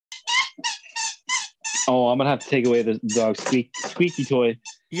Oh, I'm gonna have to take away the dog's squeaky toy.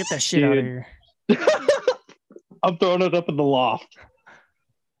 You get that shit out of here. I'm throwing it up in the loft.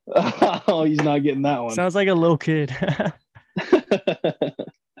 Oh, he's not getting that one. Sounds like a little kid.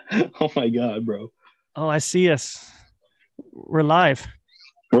 Oh my god, bro. Oh, I see us. We're live.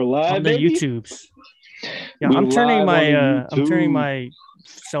 We're live on the baby? YouTubes. Yeah, I'm turning YouTube.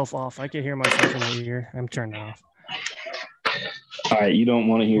 myself off. I can hear myself in the ear. I'm turning it off. All right, you don't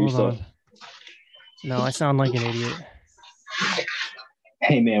want to hear Hold yourself. on. No, I sound like an idiot.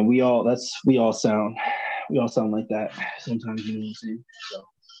 Hey man, we all sound like that sometimes, you know what I'm saying? So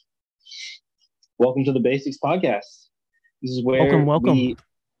welcome to the Basics Podcast. This is where welcome.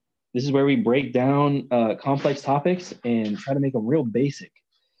 This is where we break down complex topics and try to make them real basic,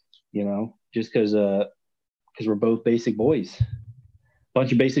 you know, just because we're both basic boys.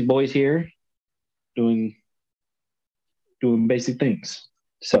 Bunch of basic boys here doing basic things.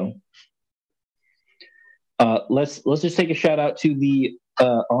 So let's just take a shout out to the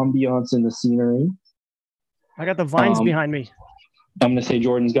ambiance and the scenery. I got the vines behind me. I'm gonna say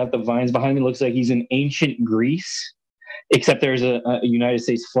Jordan's got the vines behind me. Looks like he's in ancient Greece, except there's a United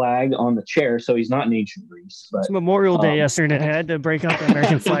States flag on the chair, so he's not in ancient Greece. But it's Memorial Day yesterday. I had to break out the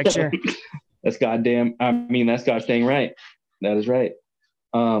American flag chair. That's gosh dang right. That is right.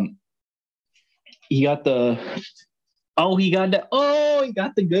 He got the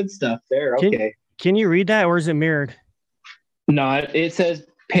good stuff there. Okay. Can you read that, or is it mirrored? No, it says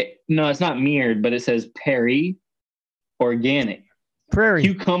no. It's not mirrored, but it says Perry Organic Prairie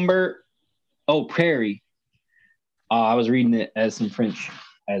Cucumber. Oh, Prairie. I was reading it as some French,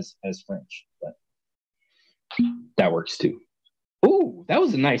 as French, but that works too. Ooh, that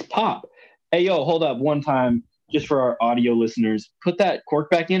was a nice pop. Hey, yo, hold up one time, just for our audio listeners. Put that cork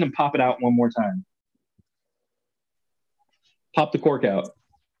back in and pop it out one more time. Pop the cork out.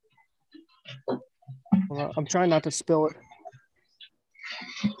 I'm trying not to spill it.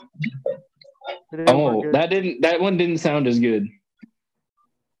 That one didn't sound as good.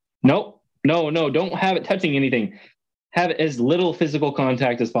 Nope. No, don't have it touching anything. Have as little physical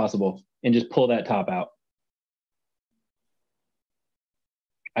contact as possible and just pull that top out.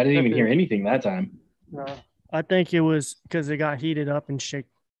 I didn't even hear anything that time. No, I think it was because it got heated up and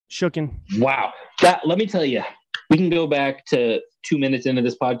shooken. Wow. Let me tell you, we can go back to 2 minutes into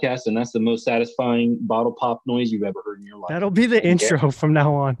this podcast, and that's the most satisfying bottle pop noise you've ever heard in your life. That'll be the intro from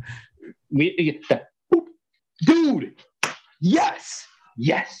now on. Dude. Yes.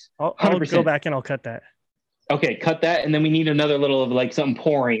 I'll go back and I'll cut that. Okay, cut that, and then we need another little of like something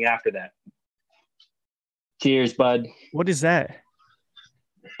pouring after that. Cheers, bud. What is that?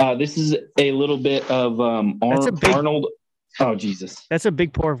 This is a little bit of Arnold. Oh, Jesus. That's a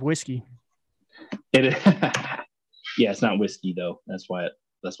big pour of whiskey. It. Yeah, it's not whiskey though. That's why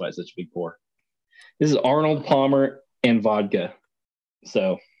it's such a big pour. This is Arnold Palmer and vodka.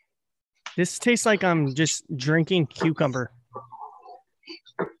 So this tastes like I'm just drinking cucumber.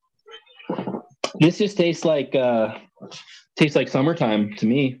 This just tastes like summertime to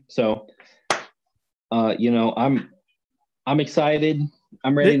me. So I'm excited.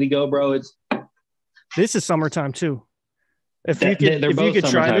 I'm ready to go, bro. This is summertime too. If you could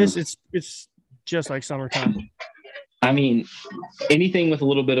try this, it's just like summertime. I mean, anything with a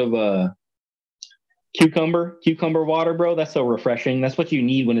little bit of cucumber water, bro. That's so refreshing. That's what you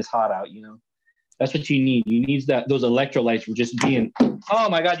need when it's hot out. You know, that's what you need. You need those electrolytes from just being. Oh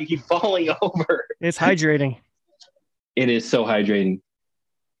my God, you keep falling over. It's hydrating. It is so hydrating.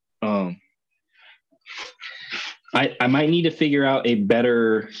 I might need to figure out a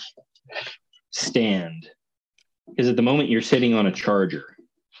better stand because at the moment you're sitting on a charger.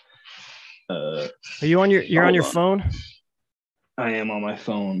 Are you on your phone? I am on my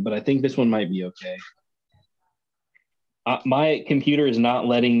phone, but I think this one might be okay. My computer is not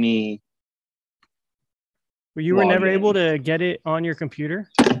letting me. Well, you were never able to get it on your computer?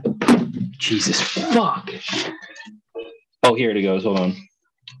 Jesus fuck. Oh, here it goes. Hold on.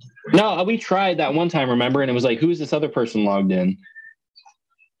 No, we tried that one time, remember? And it was like, who's this other person logged in?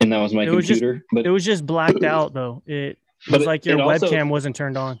 And that was my computer. But it was just blacked out, though. It was like your webcam wasn't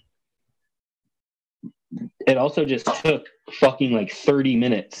turned on. It also just took fucking like 30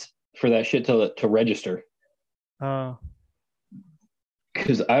 minutes for that shit to register.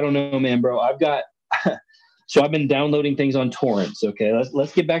 Because I don't know, man, bro. So I've been downloading things on torrents. Okay,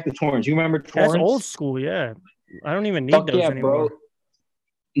 let's get back to torrents. You remember torrents? That's old school, yeah. I don't even need those anymore. Bro.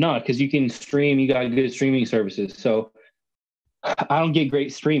 No, because you can stream. You got good streaming services. So I don't get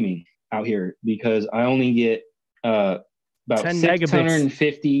great streaming out here because I only get about 10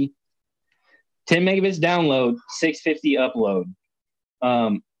 650, 10 megabits download, 650 upload.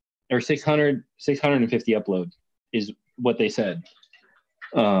 or 650 upload is what they said.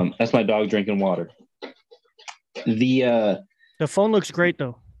 That's my dog drinking water. The phone looks great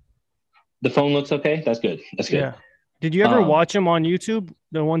though. The phone looks okay. That's good. That's good. Yeah. Did you ever watch them on YouTube?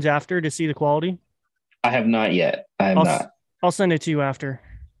 The ones after to see the quality? I have not yet. I'll send it to you after.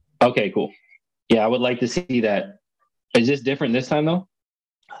 Okay, cool. Yeah, I would like to see that. Is this different this time though?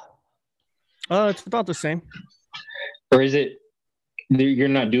 It's about the same. Or is it? You're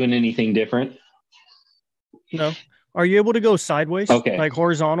not doing anything different? No. Are you able to go sideways? Okay. Like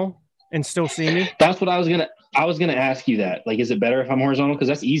horizontal and still see me? That's what I was gonna ask you that. Like, is it better if I'm horizontal? Because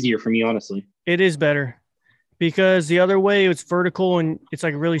that's easier for me, honestly. It is better. Because the other way it's vertical and it's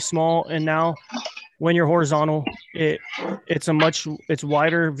like really small. And now when you're horizontal, it's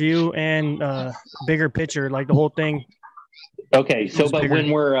wider view and bigger picture, like the whole thing. Okay. So but bigger.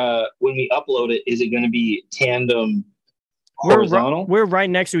 When we upload it, is it gonna be tandem horizontal? We're right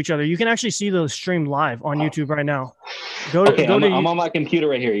next to each other. You can actually see the stream live on YouTube right now. I'm on my computer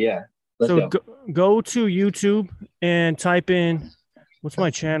right here. Yeah. Let's go to YouTube and type in, what's my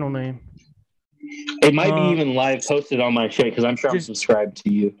channel name? It might be even live posted on my shit because I'm sure I'm subscribed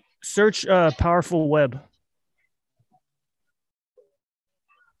to you. Search Powerful Web.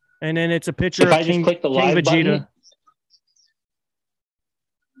 And then it's a picture of King Vegeta. Button?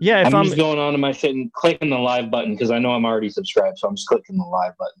 Yeah, I'm just going on to my shit and clicking the live button because I know I'm already subscribed, so I'm just clicking the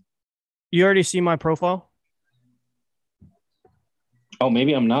live button. You already see my profile? Oh,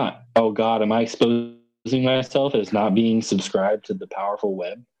 maybe I'm not. Oh God, am I exposing myself as not being subscribed to the Powerful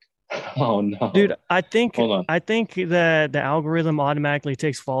Web? Oh no, dude! I think that the algorithm automatically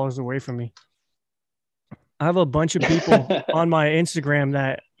takes followers away from me. I have a bunch of people on my Instagram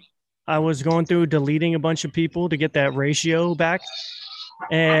that I was going through deleting a bunch of people to get that ratio back,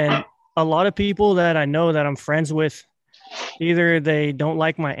 and a lot of people that I know that I'm friends with, either they don't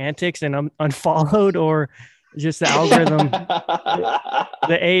like my antics and I'm unfollowed, or just the algorithm,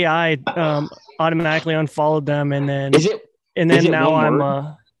 the AI automatically unfollowed them, and then now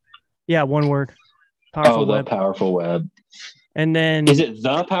I'm. Yeah, one word. Powerful Web. Powerful Web. And then is it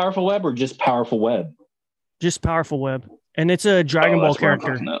the Powerful Web or just Powerful Web? Just Powerful Web. And it's a Dragon Ball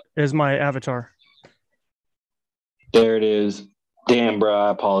character is my avatar. There it is. Damn, bro,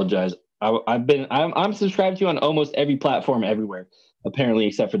 I apologize. I'm subscribed to you on almost every platform everywhere, apparently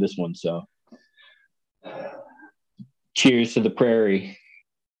except for this one. So cheers to the prairie.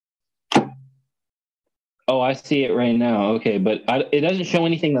 Oh, I see it right now. Okay, but it doesn't show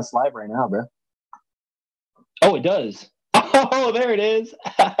anything that's live right now, bro. Oh, it does. Oh, there it is.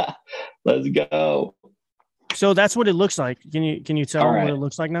 Let's go. So that's what it looks like. Can you tell what it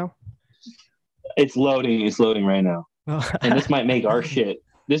looks like now? It's loading. It's loading right now. And this might make our shit.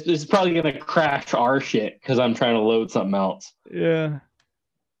 This is probably gonna crash our shit because I'm trying to load something else. Yeah.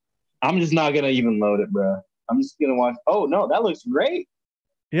 I'm just not gonna even load it, bro. I'm just gonna watch. Oh no, that looks great.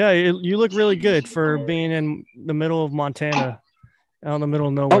 Yeah, you look really good for being in the middle of Montana, out in the middle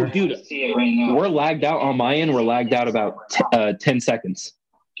of nowhere. Oh, dude, we're lagged out on my end. We're lagged out about 10 seconds.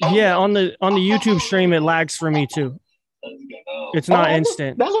 Yeah, on the YouTube stream, it lags for me too. It's not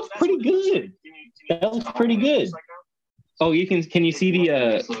instant. That looks pretty good. That looks pretty good. Oh, can you see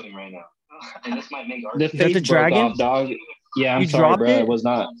the face the dragon off, dog? Yeah, I'm sorry, bro. It was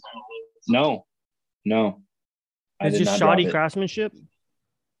not. No. It's just shoddy craftsmanship.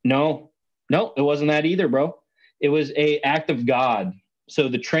 No, it wasn't that either, bro. It was an act of God. So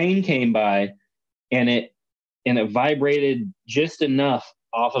the train came by, and it vibrated just enough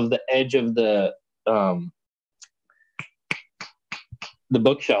off of the edge of the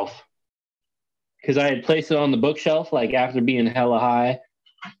bookshelf, because I had placed it on the bookshelf, like after being hella high.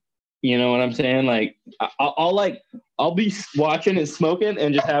 You know what I'm saying? Like I'll be watching and smoking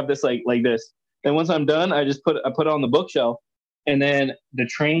and just have this like this. And once I'm done, I put it on the bookshelf. And then the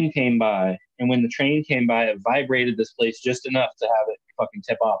train came by, and when the train came by, it vibrated this place just enough to have it fucking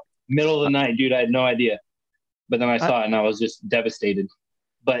tip off. Middle of the night, dude, I had no idea. But then I saw it, and I was just devastated.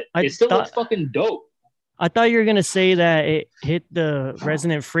 But it still looks fucking dope. I thought you were going to say that it hit the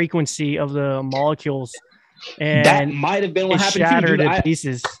resonant frequency of the molecules, and that might have been what happened shattered to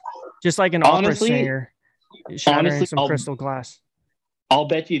pieces, just like an opera singer shattering some crystal glass. I'll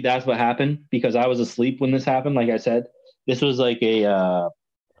bet you that's what happened, because I was asleep when this happened, like I said. This was like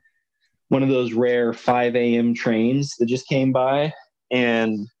one of those rare 5 a.m. trains that just came by,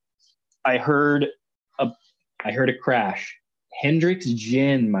 and I heard a crash. Hendrick's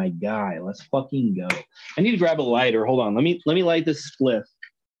Gin, my guy. Let's fucking go. I need to grab a lighter. Hold on. Let me light this spliff.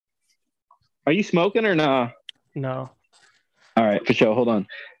 Are you smoking or nah? No. All right, for sure. Hold on.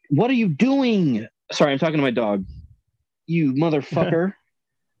 What are you doing? Sorry, I'm talking to my dog. You motherfucker.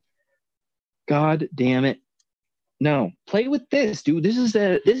 God damn it. No, play with this, dude. This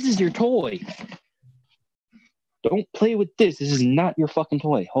is your toy. Don't play with this. This is not your fucking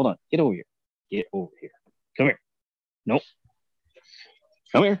toy. Hold on. Get over here. Get over here. Come here. Nope.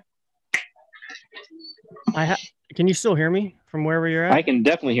 Come here. Can you still hear me from wherever you're at? I can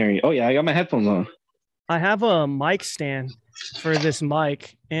definitely hear you. Oh yeah, I got my headphones on. I have a mic stand for this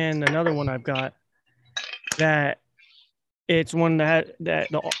mic and another one I've got that it's one that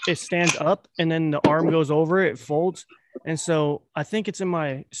it stands up and then the arm goes over it folds. And so I think it's in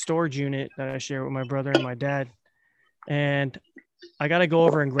my storage unit that I share with my brother and my dad. And I got to go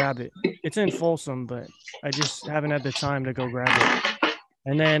over and grab it. It's in Folsom, but I just haven't had the time to go grab it.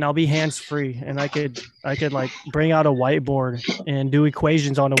 And then I'll be hands-free and I could like bring out a whiteboard and do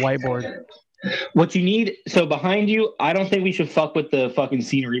equations on a whiteboard. What you need, so behind you, I don't think we should fuck with the fucking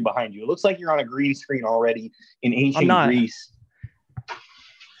scenery behind you. It looks like you're on a green screen already in ancient Greece.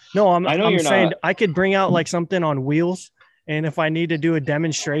 No, I'm saying not. I could bring out like something on wheels, and if I need to do a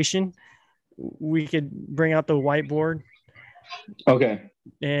demonstration, we could bring out the whiteboard. Okay.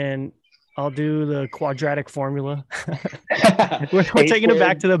 And I'll do the quadratic formula. we're taking it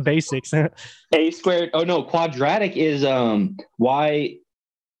back to the basics. A squared. Oh no, quadratic is y.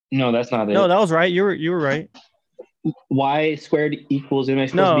 No, that's not it. No, that was right. You were right. Y squared equals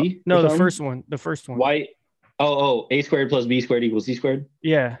mx plus b? No, the first one. The first one. Y. Oh, a squared plus b squared equals c squared?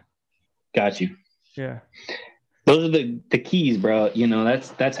 Yeah. Got you. Yeah. Those are the keys, bro. You know,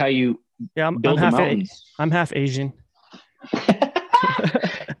 that's how you build the mountains. I'm half Asian.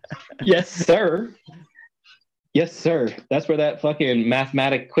 Yes, sir. Yes, sir. That's where that fucking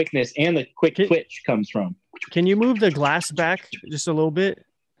mathematic quickness and the quick twitch comes from. Can you move the glass back just a little bit?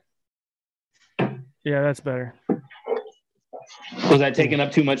 Yeah, that's better. Was that taking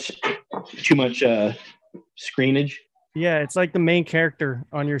up too much screenage? Yeah, it's like the main character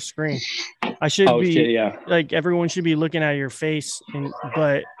on your screen. I should like everyone should be looking at your face,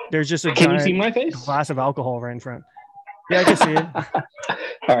 but there's just a Can you see my face? Glass of alcohol right in front. Yeah, I can see it.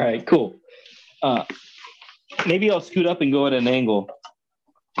 All right, cool. Maybe I'll scoot up and go at an angle.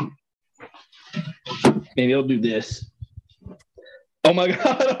 Maybe I'll do this. Oh my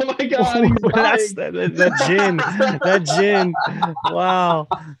god! Oh my god! That's that gin. That gin. Wow.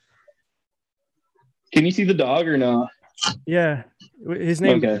 Can you see the dog or no? Yeah. His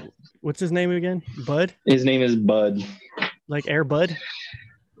name. Okay. What's his name again? Bud. His name is Bud. Like Air Bud.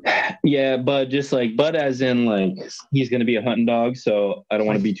 Yeah, Bud. Just like Bud, as in like he's gonna be a hunting dog, so I don't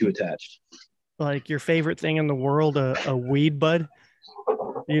want to be too attached. Like your favorite thing in the world, a weed bud.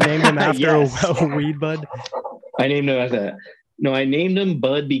 You named him after a weed bud. I named him after that. No, I named him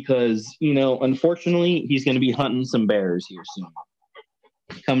Bud because, you know, unfortunately, he's going to be hunting some bears here soon.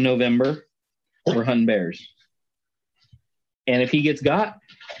 Come November, we're hunting bears. And if he gets got,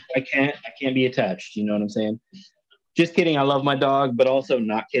 I can't be attached. You know what I'm saying? Just kidding. I love my dog, but also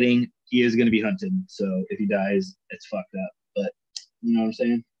not kidding. He is going to be hunted. So if he dies, it's fucked up. But you know what I'm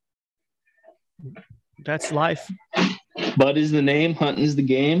saying? That's life. Bud is the name. Hunting is the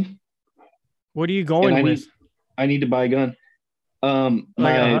game. What are you going with? I need to buy a gun.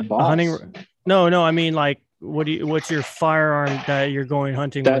 My boss. Hunting. No. I mean, like, what's your firearm that you're going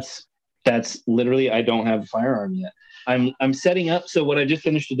hunting with? That's literally, I don't have a firearm yet. I'm setting up. So what I just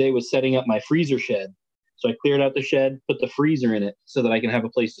finished today was setting up my freezer shed. So I cleared out the shed, put the freezer in it so that I can have a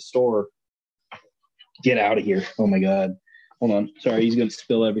place to store. Get out of here. Oh my God. Hold on. Sorry. He's going to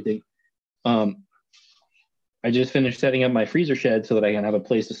spill everything. I just finished setting up my freezer shed so that I can have a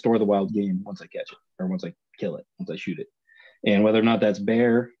place to store the wild game once I catch it or once I kill it, once I shoot it. And whether or not that's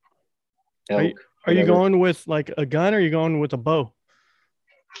bear, elk. Are you going with like a gun or are you going with a bow?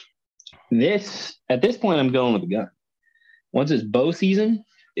 At this point, I'm going with a gun. Once it's bow season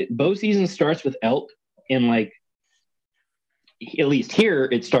starts with elk in like, at least here,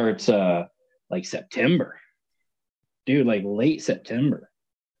 it starts like September. Dude, like late September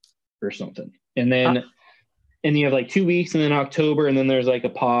or something. And then and you have like 2 weeks and then October and then there's like a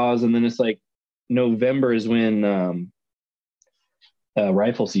pause and then it's like November is when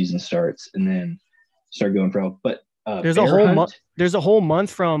rifle season starts and then start going for elk. But there's a whole month. There's a whole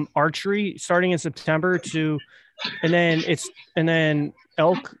month from archery starting in September to, and then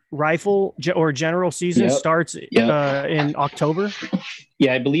elk rifle or general season starts in October.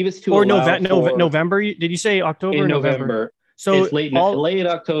 Yeah, I believe it's November. Did you say October? In November. So it's late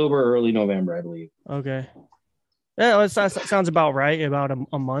October, early November, I believe. Okay. Yeah, that sounds about right. About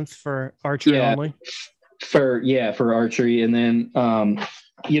a month for archery only. For archery. And then, a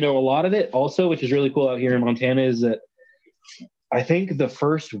lot of it also, which is really cool out here in Montana, is that I think the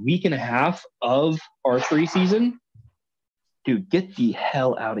first week and a half of archery season dude, get the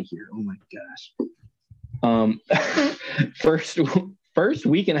hell out of here. Oh my gosh. First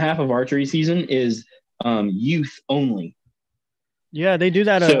week and a half of archery season is youth only. Yeah, they do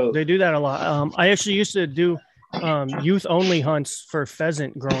that. They do that a lot. I actually used to do youth only hunts for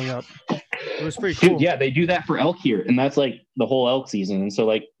pheasant growing up. It was pretty cool. Dude, yeah, they do that for elk here, and that's like the whole elk season. And so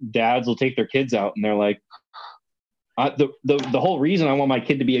like dads will take their kids out, and they're like, the whole reason I want my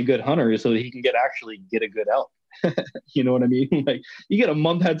kid to be a good hunter is so that he can get a good elk. You know what I mean? Like you get a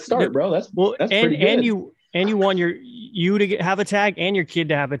month head start, bro. That's pretty good. And you want you to have a tag and your kid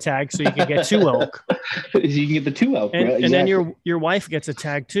to have a tag so you can get 2 elk. So you can get the 2 elk, and, right? And then your wife gets a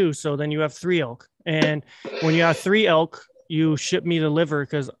tag too. So then you have 3 elk. And when you have 3 elk, you ship me the liver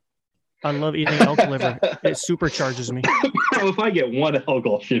because I love eating elk liver. It supercharges me. Bro, if I get 1 elk,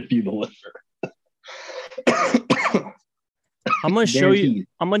 I'll ship you the liver. I'm gonna show you.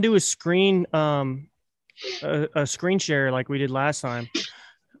 I'm gonna do a screen share like we did last time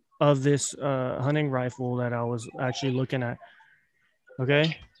of this hunting rifle that I was actually looking at.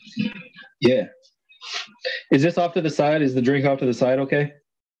 Okay. Yeah. Is this off to the side? Is the drink off to the side okay?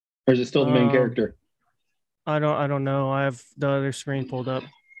 Or is it still the main character? I don't know. I have the other screen pulled up.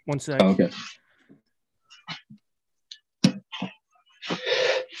 One sec. Oh, okay.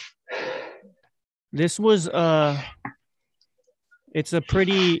 This was it's a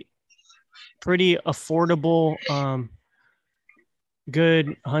pretty affordable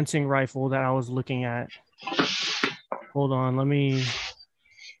good hunting rifle that I was looking at. Hold on,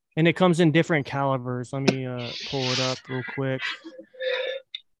 and it comes in different calibers. Let me pull it up real quick.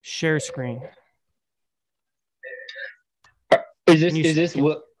 Share screen. Is this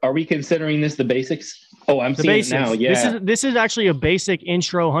what are we considering this the basics? Oh, I'm seeing it now. Yeah. This is actually a basic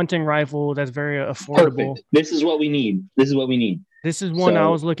intro hunting rifle that's very affordable. Perfect. This is what we need. This is one I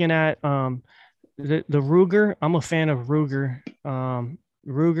was looking at. The Ruger. I'm a fan of Ruger.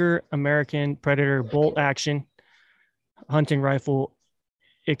 Ruger American Predator bolt action hunting rifle.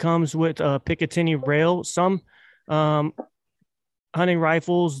 It comes with a Picatinny rail. Some hunting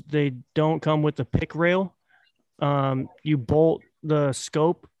rifles, they don't come with the pick rail. You bolt the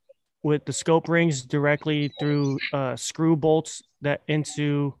scope with the scope rings directly through screw bolts that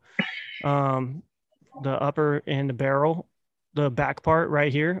into the upper and the barrel, the back part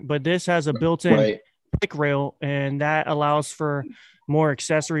right here. But this has a built-in pick rail, and that allows for more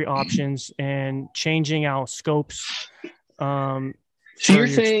accessory options and changing out scopes. So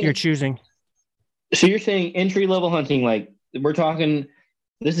you're choosing. So you're saying entry-level hunting, like we're talking,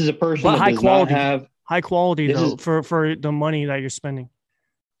 this is a person but that does not have high quality though for the money that you're spending.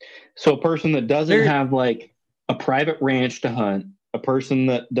 So a person that doesn't have like a private ranch to hunt, a person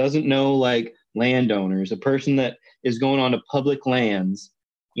that doesn't know like landowners, a person that is going on to public lands,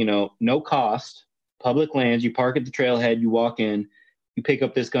 no cost, public lands, you park at the trailhead, you walk in, you pick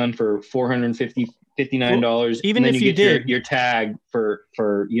up this gun for $459, even and then if you get your tag for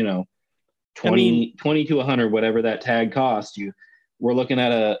 20 to 100, whatever that tag costs you. We're looking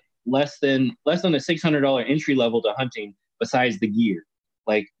at a less than a $600 entry level to hunting besides the gear.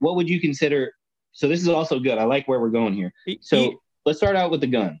 Like, what would you consider? So this is also good. I like where we're going here. So let's start out with the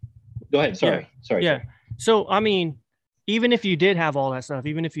gun. Go ahead. Sorry. Yeah. So, I mean, even if you did have all that stuff,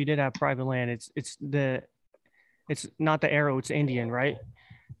 even if you did have private land, it's not the arrow, it's Indian, right?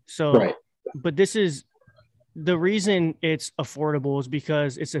 So, but this is the reason it's affordable is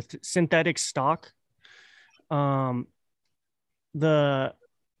because it's a synthetic stock.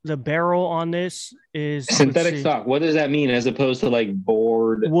 The barrel on this is synthetic stock. What does that mean as opposed to like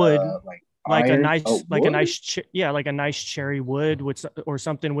board wood, like iron? a nice cherry wood or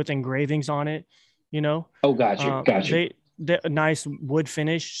something with engravings on it, Oh, gotcha. The nice wood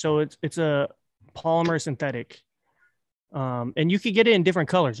finish. So it's a polymer synthetic. And you could get it in different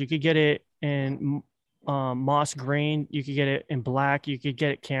colors. You could get it in moss green. You could get it in black. You could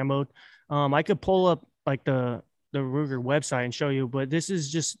get it camoed. I could pull up like the Ruger website and show you, but this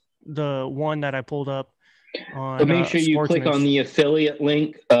is just the one that I pulled up on. So make sure you click on the affiliate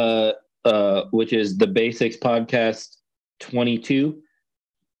link, which is the Basics Podcast 22,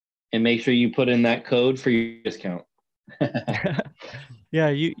 and make sure you put in that code for your discount. Yeah,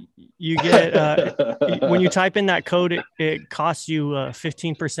 you get when you type in that code, it costs you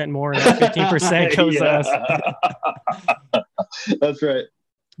 15% more, and that 15% goes to us. That's right.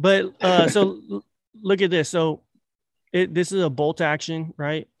 But so look at this. So this is a bolt action,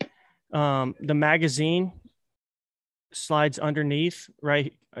 right? The magazine slides underneath,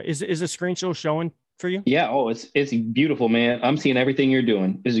 right? Is the screen still showing for you? Yeah. Oh, it's beautiful, man. I'm seeing everything you're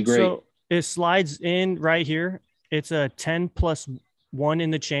doing. This is great. So it slides in right here. It's a 10+1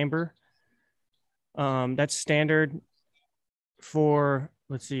 in the chamber. That's standard. for,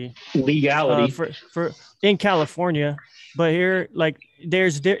 let's see, legality for in California, but here, like,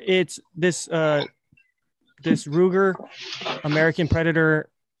 it's this Ruger American Predator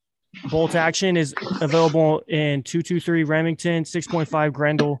bolt action is available in 223 Remington, 6.5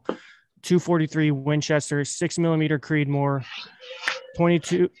 Grendel, 243 Winchester, 6mm Creedmoor,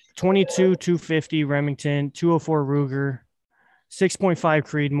 22 250 Remington, 204 Ruger, 6.5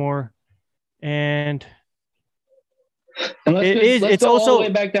 Creedmoor, and let's go also all the way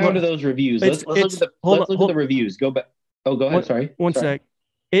back down to those reviews. Let's look at the reviews. Go back. Oh, go ahead. Sorry. One sec.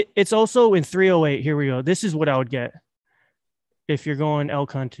 It's also in 308. Here we go. This is what I would get if you're going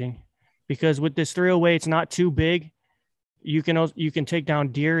elk hunting, because with this 308, it's not too big. You can take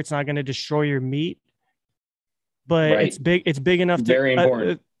down deer. It's not going to destroy your meat, but it's big. It's big enough. Very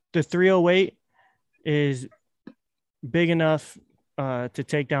important. The 308 is big enough to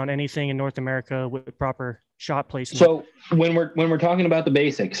take down anything in North America with proper shot placement. So when we're talking about the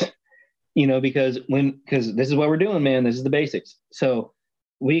basics, because this is what we're doing, man. This is the basics. So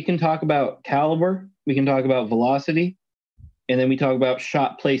we can talk about caliber, we can talk about velocity, and then we talk about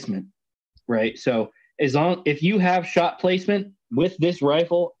shot placement, right? So if you have shot placement with this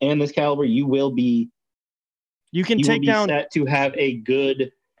rifle and this caliber, you will be set to have a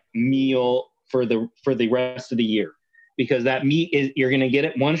good meal for the rest of the year, because that meat you're going to get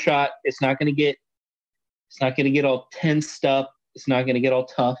it one shot. It's not going to get all tensed up. It's not going to get all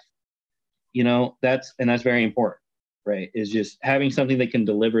tough. That's very important, right? Is just having something that can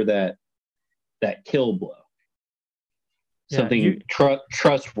deliver that kill blow. Something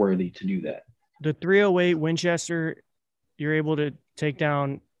trustworthy to do that. The 308 Winchester, you're able to take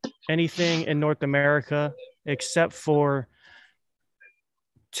down anything in North America except for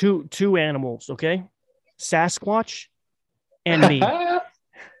two animals, okay? Sasquatch and me.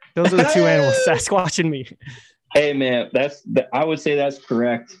 Those are the two animals, Sasquatch and me. Hey man, I would say that's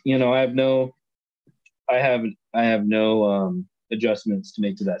correct. I have no adjustments to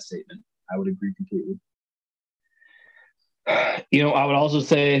make to that statement. I would agree completely. I would also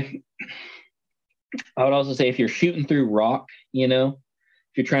say if you're shooting through rock, if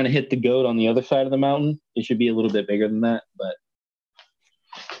you're trying to hit the goat on the other side of the mountain, it should be a little bit bigger than that, but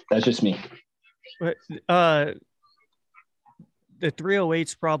that's just me. The 308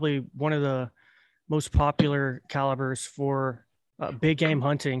 is probably one of the most popular calibers for big game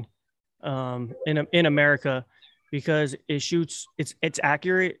hunting in America, because it's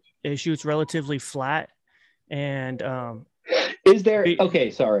accurate. It shoots relatively flat, and is there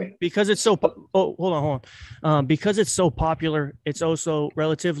sorry, because it's so hold on because it's so popular, it's also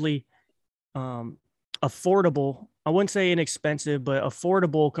relatively affordable. I wouldn't say inexpensive, but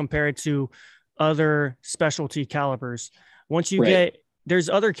affordable compared to other specialty calibers. Once you there's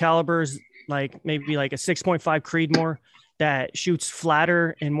other calibers, like maybe like a 6.5 Creedmoor that shoots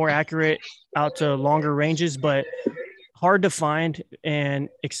flatter and more accurate out to longer ranges, but hard to find and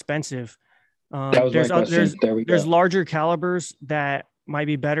expensive. There's larger calibers that might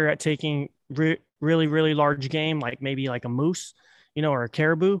be better at taking really, really large game, like maybe like a moose, or a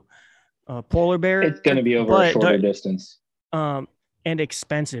caribou, polar bear. It's going to be over a shorter distance. And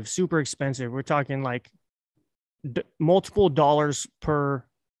expensive, super expensive. We're talking like multiple dollars per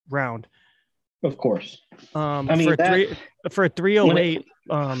round. Of course. For a 308,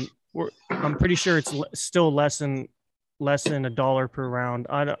 I'm pretty sure it's still less than $1 per round.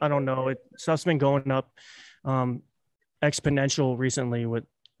 I don't know. Stuff's been going up exponential recently with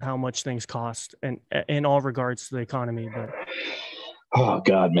how much things cost, and in all regards to the economy. But oh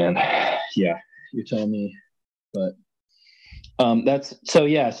God, man, yeah, you're telling me. But so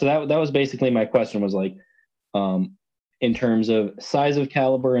that was basically my question, was like, in terms of size of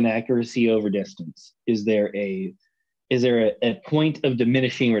caliber and accuracy over distance, is there a point of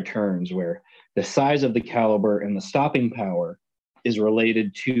diminishing returns where the size of the caliber and the stopping power is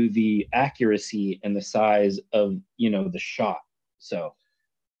related to the accuracy and the size of the shot? So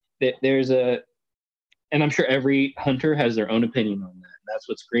and I'm sure every hunter has their own opinion on that. That's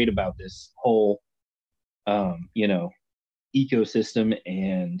what's great about this whole ecosystem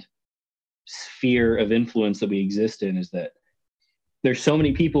and sphere of influence that we exist in, is that there's so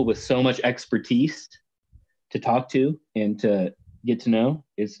many people with so much expertise to talk to and to get to know.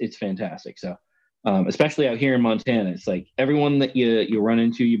 It's fantastic. So especially out here in Montana, it's like everyone that you run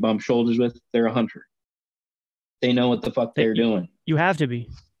into, you bump shoulders with, they're a hunter. They know what the fuck they're doing. You have to be.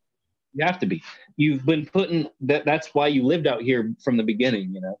 You've been putting that's why you lived out here from the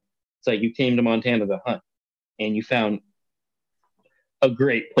beginning. It's like you came to Montana to hunt, and you found a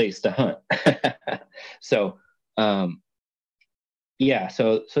great place to hunt. So that's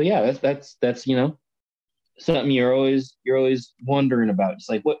something you're always wondering about? Just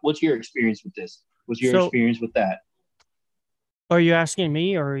like what's your experience with this? What's your experience with that? Are you asking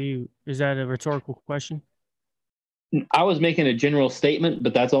me, or is that a rhetorical question? I was making a general statement,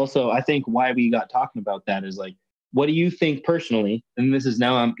 but that's also, I think, why we got talking about that is like, what do you think personally? And this is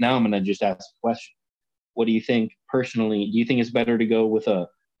now I'm going to just ask a question. What do you think personally? Do you think it's better to go with a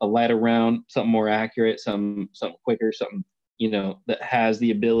lighter round, something more accurate, something quicker, something, that has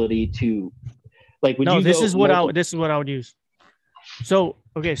the ability to, like, this is what I would use. So,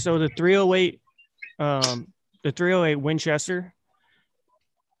 okay. So the 308 Winchester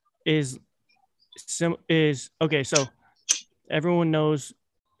is okay. So everyone knows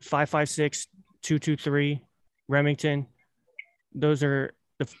 5.56, 223 Remington. Those are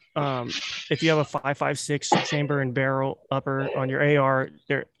the if you have a 5.56 chamber and barrel upper on your AR,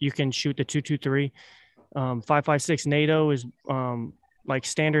 there you can shoot the 223. 5.56 NATO is like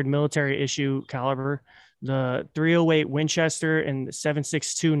standard military issue caliber. The 308 Winchester and the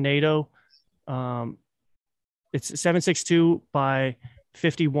 7.62 NATO, it's 7.62 by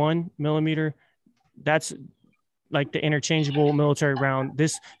 51 millimeter. That's like the interchangeable military round.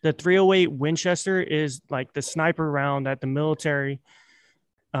 The 308 Winchester is like the sniper round that the military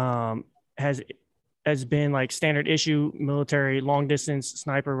has been like standard issue military long distance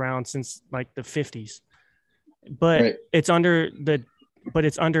sniper round since like the 50s. But right. it's under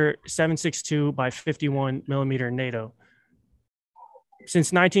 7.62 by 51 millimeter NATO since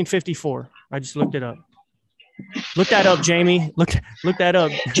 1954. I just looked it up. Look that up, Jamie. Look that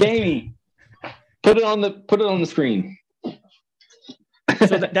up, Jamie. Put it on the screen.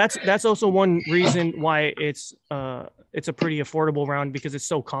 So that's also one reason why it's a pretty affordable round, because it's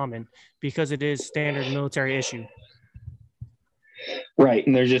so common, because it is standard military issue. Right,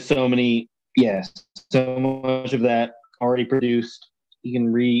 and there's just so much of that already produced. You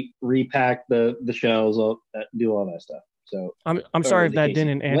can repack the shells, do all that stuff. So I'm sorry if that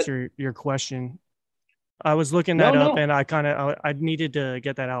didn't answer your question. I was looking that up, and I needed to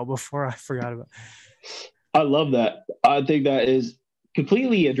get that out before I forgot about it. I love that. I think that is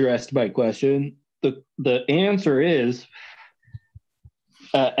completely addressed my question. The answer is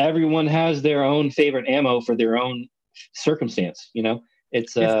everyone has their own favorite ammo for their own circumstance.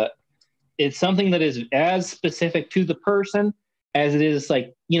 It's something that is as specific to the person as it is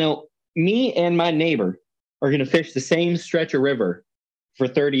like, me and my neighbor are going to fish the same stretch of river for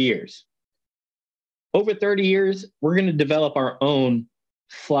 30 years. Over 30 years, we're going to develop our own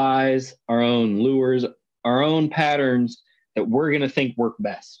flies, our own lures, our own patterns that we're going to think work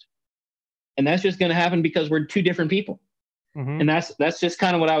best. And that's just going to happen because we're two different people. Mm-hmm. And that's just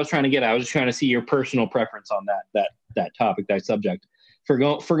kind of what I was trying to get at. I was just trying to see your personal preference on that topic, that subject. For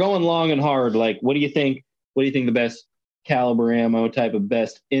going long and hard, like, what do you think the best caliber ammo type of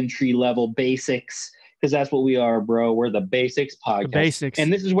best entry level basics? Because that's what we are, bro. We're the Basics Podcast. The Basics.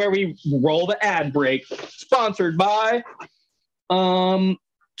 And this is where we roll the ad break. Sponsored by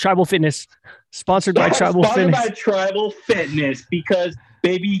Tribal Fitness. Sponsored by Tribal Fitness. Because,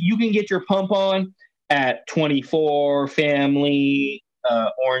 baby, you can get your pump on at 24, Family,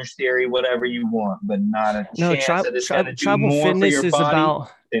 Orange Theory, whatever you want, but not a chance that it's going to do more for your body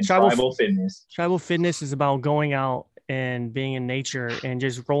than Tribal Fitness. Tribal Fitness is about going out and being in nature and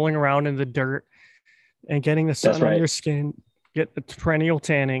just rolling around in the dirt and getting the sun on your skin, get the perennial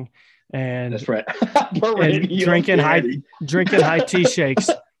tanning, and that's right. and drinking high tea shakes.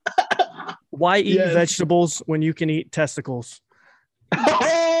 Why eat vegetables when you can eat testicles?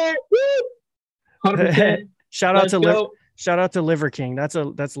 100%. Shout out to Liver King. That's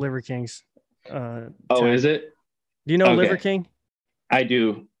Liver King's. Is it? Do you know Liver King? I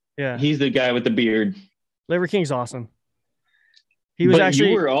do. Yeah, he's the guy with the beard. Liver King's awesome. You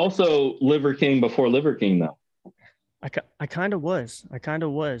were also Liver King before Liver King, though. I kind of was. I'm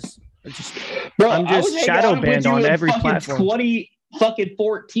just shadow banned on every platform.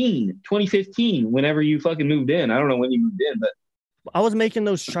 2015, whenever you fucking moved in. I don't know when you moved in, but I was making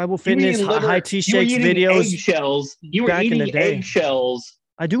those Tribal Fitness high tea shakes videos. Eggshells. You were eating eggshells.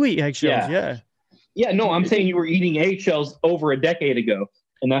 I do eat eggshells. Yeah. Yeah. No, I'm saying you were eating eggshells over a decade ago,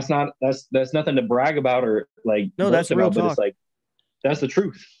 and that's nothing to brag about or like. No, that's real talk. But it's like, that's the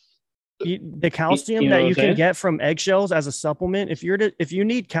truth. The calcium that you can get from eggshells as a supplement, if you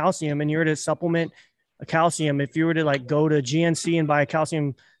need calcium and you're to supplement a calcium, if you were to like go to GNC and buy a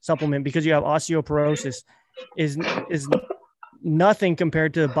calcium supplement because you have osteoporosis, is nothing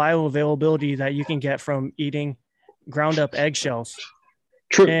compared to the bioavailability that you can get from eating ground up eggshells.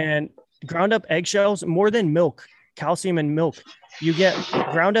 True. And ground up eggshells, more than milk, calcium and milk, you get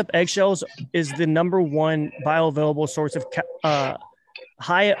ground up eggshells is the number one bioavailable source of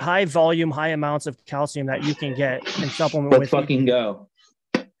high volume, high amounts of calcium that you can get and supplement Let's with. fucking go.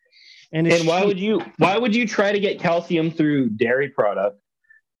 And why would you try to get calcium through dairy product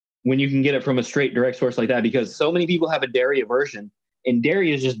when you can get it from a straight direct source like that? Because so many people have a dairy aversion, and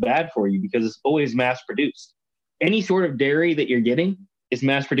dairy is just bad for you because it's always mass produced. Any sort of dairy that you're getting is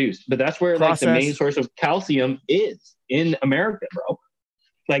mass produced, but that's where like the main source of calcium is in America, bro.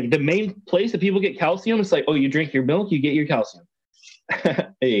 Like the main place that people get calcium, it's like, oh, you drink your milk, you get your calcium.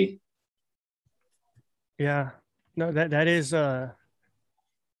 Hey. Yeah. No, that is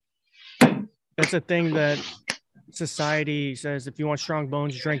that's a thing that society says if you want strong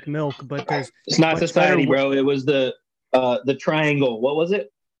bones, drink milk, but it's not society, bro. It was the triangle. What was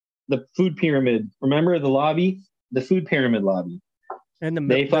it? The food pyramid. Remember the lobby? The food pyramid lobby. And the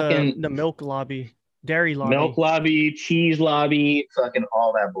milk lobby, dairy lobby. Milk lobby, cheese lobby, fucking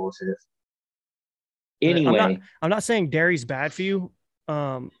all that bullshit. Anyway. I'm not saying dairy's bad for you.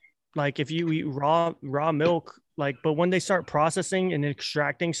 Like if you eat raw milk, like, but when they start processing and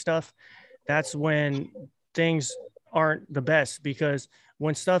extracting stuff, that's when things aren't the best, because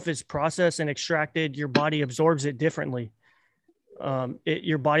when stuff is processed and extracted, your body absorbs it differently.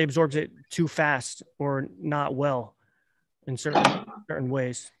 Your body absorbs it too fast or not well in certain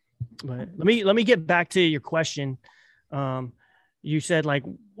ways. But let me get back to your question. You said like,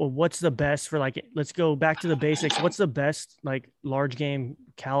 well, what's the best for, like, let's go back to the basics. What's the best like large game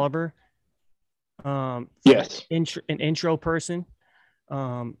caliber? Yes. An intro person.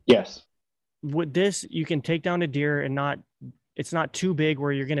 Yes. With this, you can take down a deer and it's not too big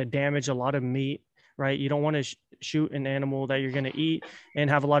where you're going to damage a lot of meat, right? You don't want to shoot an animal that you're going to eat and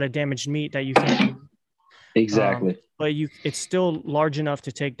have a lot of damaged meat that you can't. Exactly. But it's still large enough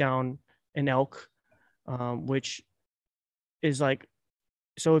to take down an elk, which is like,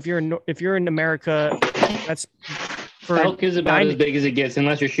 so if you're in America, that's for elk is about as big as it gets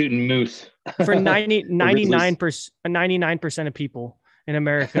unless you're shooting moose. For 99% of people in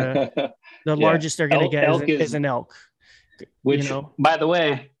America, the largest they're going to get is an elk. Which, by the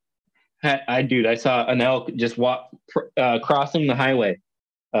way, I saw an elk just crossing the highway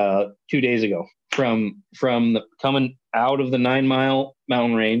 2 days ago from coming out of the 9 Mile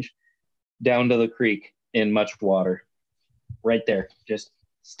mountain range down to the creek in much water. Right there. Just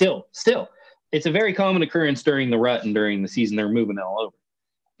still. It's a very common occurrence during the rut and during the season. They're moving all over.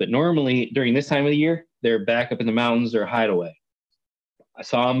 But normally during this time of the year, they're back up in the mountains or hideaway. I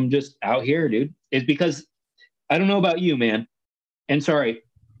saw them just out here, dude. It's because I don't know about you, man. And sorry,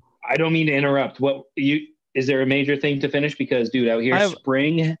 I don't mean to interrupt. Is there a major thing to finish? Because, dude, out here,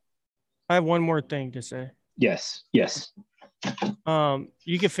 spring. I have one more thing to say. Yes. You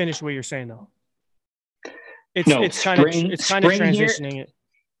can finish what you're saying though. It's kind of transitioning it.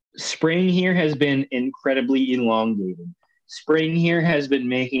 Spring here has been incredibly elongated. Spring here has been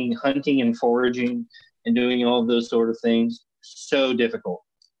making hunting and foraging and doing all of those sort of things so difficult,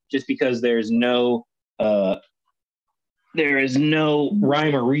 just because there is no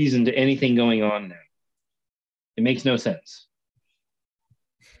rhyme or reason to anything going on now. It makes no sense.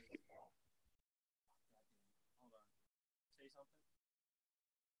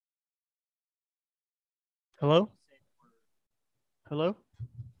 Hello?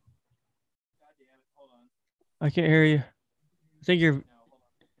 I can't hear you. I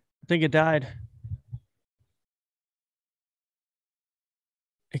think it died.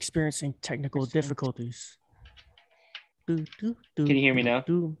 Experiencing technical difficulties. Can you hear me now?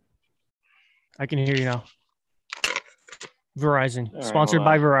 I can hear you now. Verizon. Right, sponsored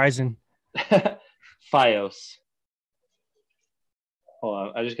by Verizon. Fios. Hold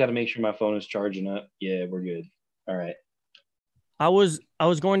on. I just got to make sure my phone is charging up. Yeah, we're good. All right. I was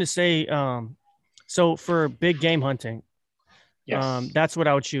going to say, so for big game hunting, yes, that's what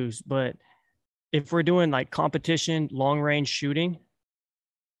I would choose. But if we're doing like competition, long range shooting,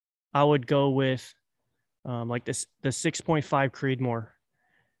 I would go with like the 6.5 Creedmoor.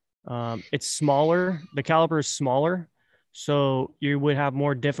 It's smaller. The caliber is smaller, so you would have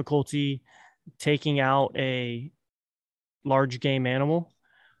more difficulty taking out a large game animal.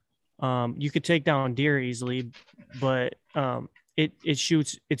 You could take down deer easily, but it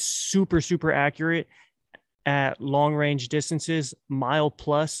shoots. It's super accurate at long range distances, mile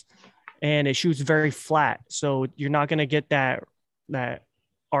plus, and it shoots very flat. So you're not going to get that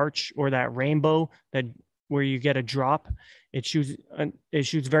arch or that rainbow where you get a drop. It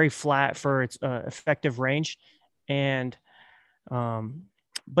shoots very flat for its effective range. And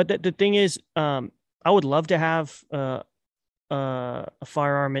but the thing is, I would love to have a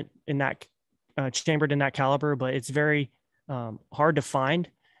firearm in that chambered in that caliber, but it's very hard to find.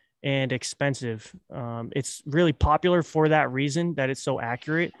 and expensive. It's really popular for that reason, that it's so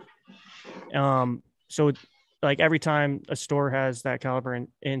accurate. So like every time a store has that caliber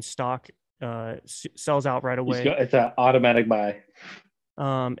in stock, sells out right away. It's an automatic buy.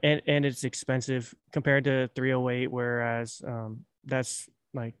 And it's expensive compared to 308, whereas that's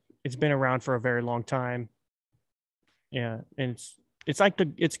like, it's been around for a very long time. Yeah, and it's like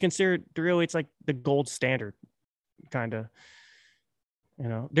it's considered 308's like the gold standard, kind of.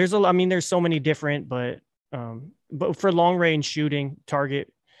 There's there's so many different, but for long range shooting,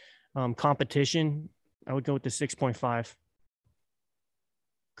 target, competition, I would go with the 6.5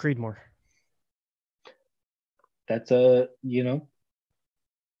 Creedmoor. That's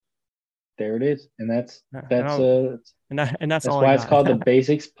there it is, and that's why it's called the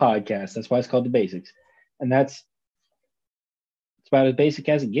Basics Podcast. That's why it's called the Basics, and it's about as basic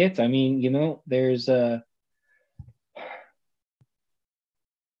as it gets. I mean, there's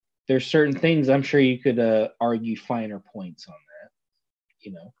certain things I'm sure you could argue finer points on that,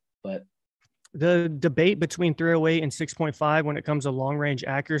 but the debate between 308 and 6.5 when it comes to long range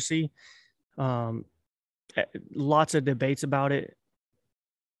accuracy, lots of debates about it,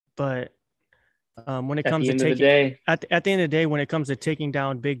 but when it comes to taking at the end of the day, when it comes to taking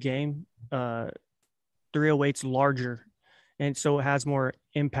down big game, 308's larger, and so it has more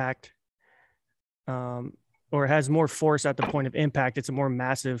impact, or it has more force at the point of impact. It's a more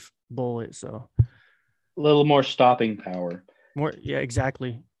massive bullet, so a little more stopping power. Yeah,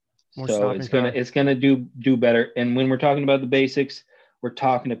 exactly. So it's gonna do better. And when we're talking about the basics, we're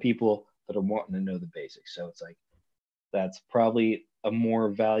talking to people that are wanting to know the basics. So it's like that's probably a more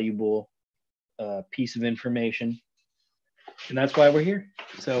valuable piece of information, and that's why we're here.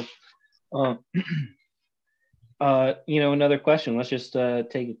 So, another question. Let's just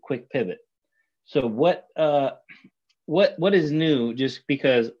take a quick pivot. So what is new? Just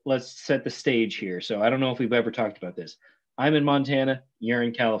because, let's set the stage here. So I don't know if we've ever talked about this. I'm in Montana. You're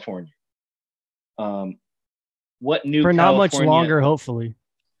in California. What new for not much longer, hopefully.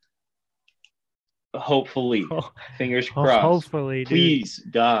 Hopefully, fingers crossed. Hopefully, please,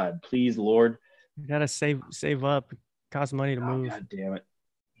 dude. God, please, Lord. You gotta save up. It costs money to move. God damn it!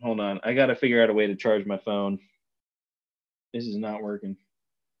 Hold on, I gotta figure out a way to charge my phone. This is not working.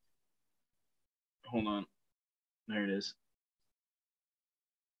 Hold on, there it is.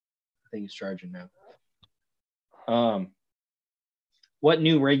 I think it's charging now. What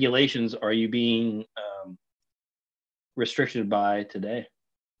new regulations are you being restricted by today?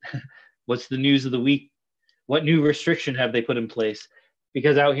 What's the news of the week? What new restriction have they put in place?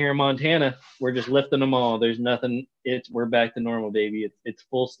 Because out here in Montana, we're just lifting them all. There's nothing. We're back to normal, baby. It's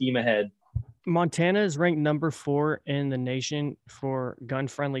full steam ahead. Montana is ranked number 4 in the nation for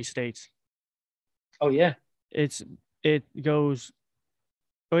gun-friendly states. Oh yeah, it's 3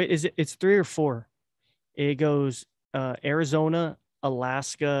 or 4. It goes Arizona,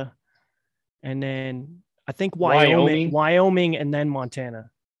 Alaska, and then I think Wyoming, and then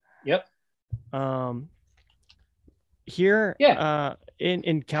Montana. Yep. Here,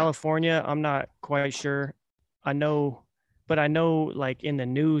 in California, I'm not quite sure. I know like in the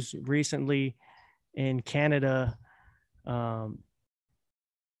news recently in Canada,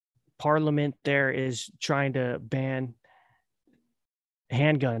 Parliament there is trying to ban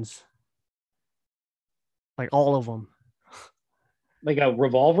handguns, like all of them. Like a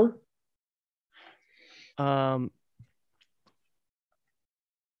revolver? Well,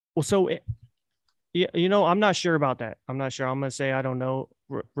 so I'm not sure about that. I'm not sure. I'm going to say I don't know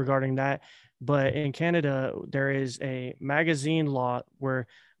regarding that. But in Canada, there is a magazine law where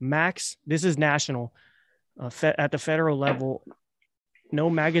this is national, at the federal level, no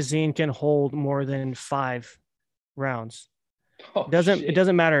magazine can hold more than 5 rounds. It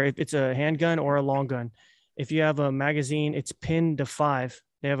doesn't matter if it's a handgun or a long gun. If you have a magazine, it's pinned to 5.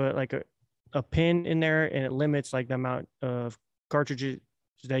 They have a pin in there, and it limits like the amount of cartridges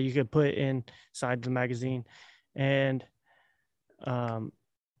that you could put inside the magazine. And from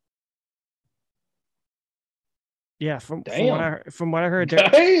what I heard, from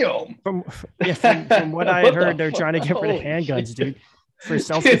what I had heard, they're trying to get rid of handguns, dude, for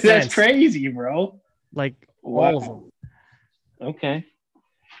self-defense. That's crazy, bro. Like all of them. Okay.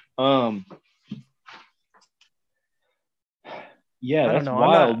 Yeah, that's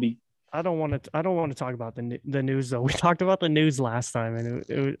wild. I don't want to talk about the news though. We talked about the news last time,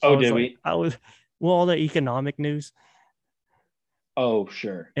 and all the economic news. Oh,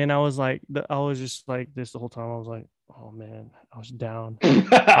 sure. And I was just like this the whole time. I was like, oh man, I was down.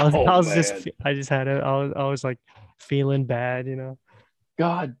 I was like feeling bad,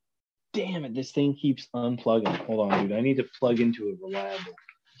 God damn it. This thing keeps unplugging. Hold on, dude. I need to plug into a reliable.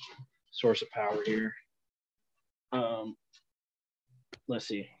 source of power here. Let's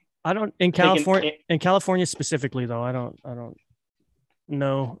see. I don't in California specifically though. I don't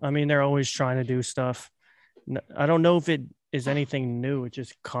know. I mean, they're always trying to do stuff. I don't know if it is anything new. It's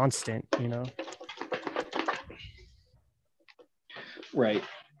just constant, you know. Right.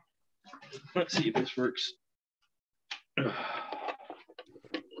 Let's see if this works. You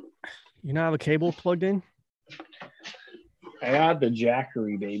not have a cable plugged in? I got the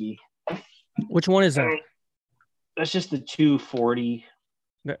Jackery, baby. Which one is that? That's just the 240.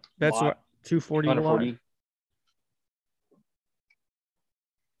 That's what 240 watt.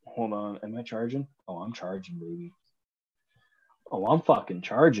 Hold on, am I charging? Oh, I'm charging, baby. Oh, I'm fucking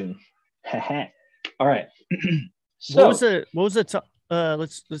charging. All right. So what was the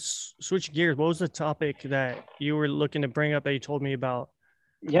let's switch gears. What was the topic that you were looking to bring up that you told me about?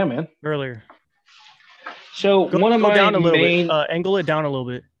 Yeah, man. Earlier. So one of my down a little main... bit. Angle it down a little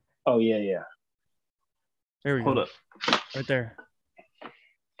bit. Oh yeah. There we go. Hold up. Right there.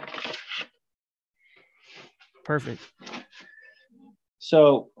 Perfect.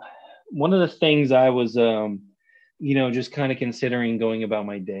 So one of the things I was, just kind of considering going about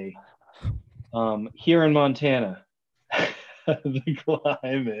my day, here in Montana, the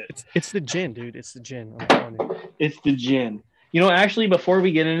climate. It's the gin, dude. It's the gin. I'm telling you. It's the gin. Actually, before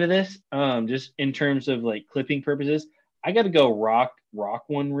we get into this, just in terms of like clipping purposes, I got to go rock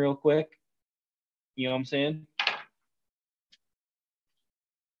one real quick. You know what I'm saying?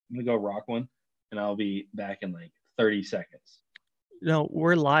 I'm going to go rock one, and I'll be back in like 30 seconds. No,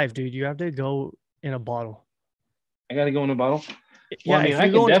 we're live, dude. You have to go in a bottle. I got to go in a bottle? Yeah, well, I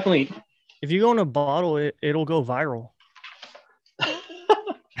can definitely... If you go in a bottle, it'll go viral.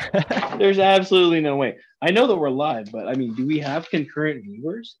 There's absolutely no way. I know that we're live, but I mean, do we have concurrent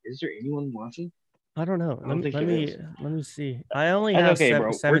viewers? Is there anyone watching? I don't know. Let me see. I only have okay,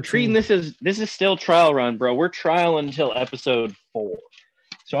 bro. 17. We're treating this is still trial run, bro. We're trial until episode 4.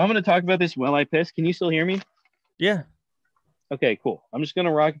 So I'm going to talk about this while I piss. Can you still hear me? Yeah. Okay, cool. I'm just going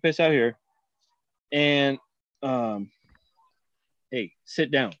to rock and piss out here. And, hey,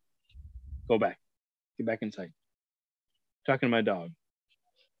 sit down. Go back. Get back inside. Talking to my dog.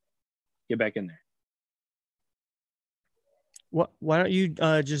 Get back in there. Why don't you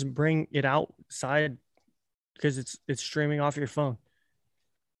just bring it outside? Because it's streaming off your phone.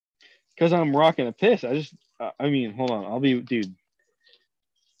 Because I'm rocking a piss. Hold on. I'll be, dude.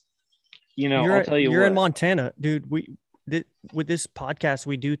 I'll tell you you're in Montana, dude. With this podcast,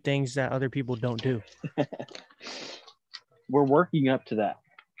 we do things that other people don't do. We're working up to that.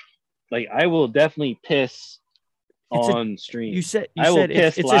 Like, I will definitely piss on stream. I will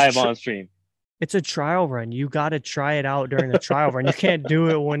piss live on stream. It's a trial run. You got to try it out during the trial run. You can't do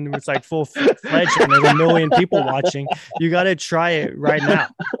it when it's like full-fledged and there's a million people watching. You got to try it right now.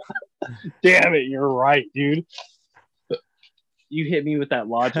 Damn it, you're right, dude. You hit me with that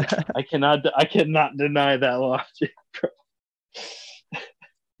logic. I cannot deny that logic, bro.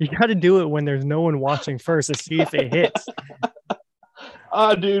 You got to do it when there's no one watching first to see if it hits.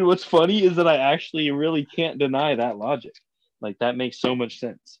 Dude, what's funny is that I actually really can't deny that logic. Like, that makes so much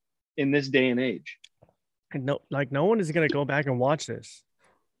sense in this day and age. No one is going to go back and watch this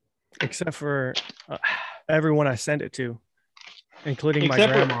except for everyone I sent it to, including my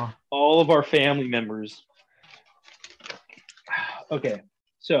grandma. All of our family members. Okay,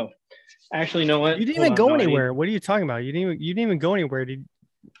 so actually, you know what? You didn't even go anywhere. What are you talking about? You didn't even go anywhere.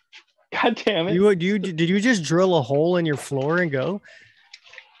 God damn it! Did you just drill a hole in your floor and go?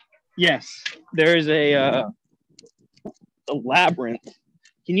 Yes, there is a labyrinth.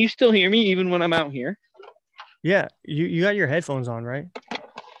 Can you still hear me even when I'm out here? Yeah, you got your headphones on, right?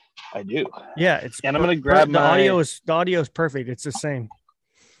 I do. Yeah, and I'm gonna grab the audio is perfect. It's the same.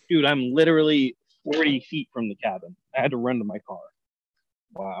 Dude, I'm literally 40 feet from the cabin. I had to run to my car.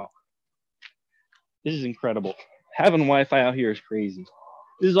 Wow. This is incredible. Having Wi-Fi out here is crazy.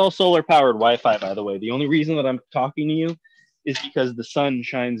 This is all solar powered Wi-Fi, by the way. The only reason that I'm talking to you is because the sun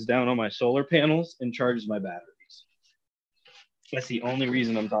shines down on my solar panels and charges my batteries. That's the only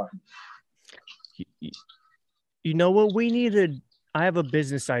reason I'm talking. You know what we needed? I have a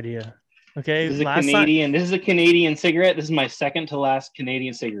business idea. Okay. This is a Canadian cigarette. This is my second to last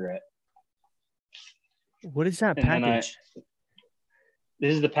Canadian cigarette. What is that package?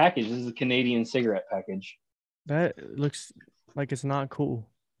 This is the package. This is the Canadian cigarette package. That looks like it's not cool.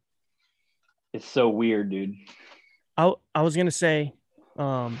 It's so weird, dude. I was going to say,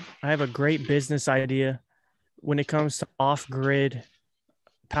 I have a great business idea when it comes to off-grid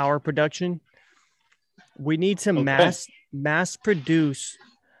power production. We need to mass produce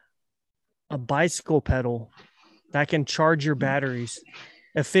a bicycle pedal that can charge your batteries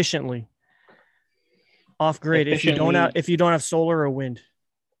efficiently. off grid. efficiently. If you don't have solar or wind,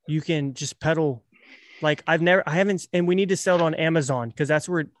 you can just pedal. Like I haven't, and we need to sell it on Amazon because that's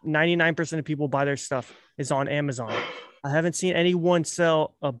where 99% of people buy their stuff is on Amazon. I haven't seen anyone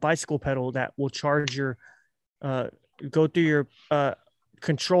sell a bicycle pedal that will charge your, go through your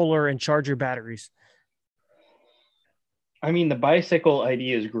controller and charge your batteries. I mean, the bicycle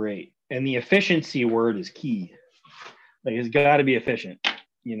idea is great, and the efficiency word is key. Like, it's got to be efficient.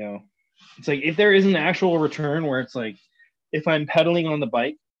 You know, it's like if there is an actual return where it's like, if I'm pedaling on the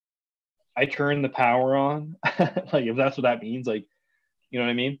bike, I turn the power on. Like, if that's what that means, like, you know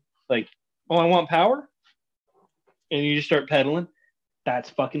what I mean? Like, oh, I want power, and you just start pedaling. That's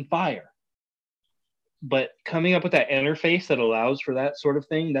fucking fire. But coming up with that interface that allows for that sort of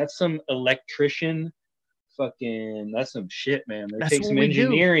thing, that's some electrician fucking, that's some shit, man. There takes some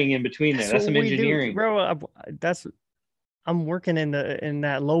engineering in between there. That's some engineering, bro. I'm working in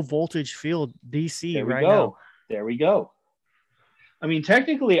that low voltage field, DC right now. There we go. I mean,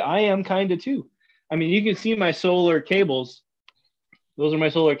 technically, I am kind of too. I mean, you can see my solar cables. Those are my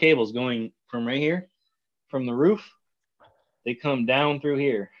solar cables going from right here, from the roof. They come down through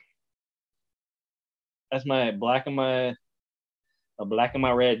here. That's my black and my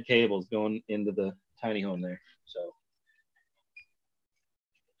red cables going into the tiny home there. So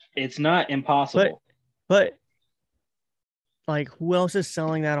it's not impossible. But like, who else is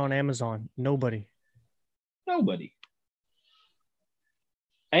selling that on Amazon? Nobody.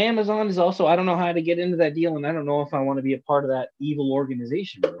 Amazon is also, I don't know how to get into that deal, and I don't know if I want to be a part of that evil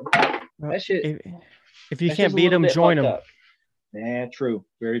organization, bro. That shit. If you can't beat them, join them. Yeah, true.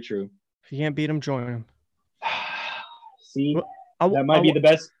 Very true. If you can't beat them, join them. See, that might be the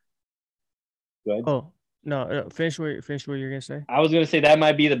best. Go ahead. Oh, no, finish what you're going to say. I was going to say that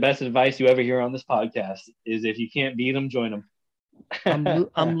might be the best advice you ever hear on this podcast is if you can't beat them, join them.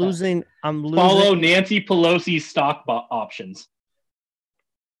 I'm losing. Follow Nancy Pelosi's stock options.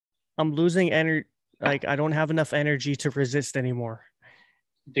 I'm losing energy. Like, I don't have enough energy to resist anymore.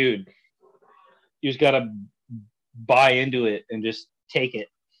 Dude, you just got to buy into it and just take it.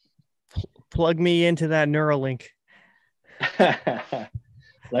 Plug me into that Neuralink.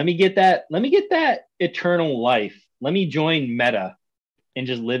 Let me get that eternal life. Let me join Meta and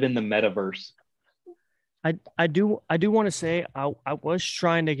just live in the metaverse. I do want to say I was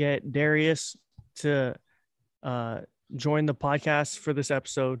trying to get Darius to join the podcast for this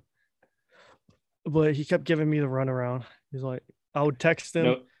episode, but he kept giving me the runaround. He's like, I would text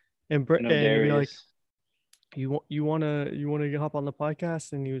him and be like, you want to hop on the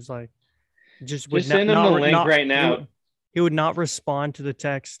podcast, and he was like, just send him the link right now. He would not respond to the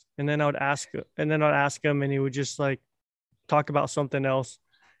text, and then I'd ask him, and he would just like talk about something else.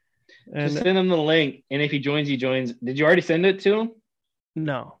 And just send him the link, and if he joins, he joins. Did you already send it to him?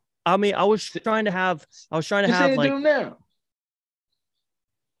 No, I mean, I was trying to have just send it to him now.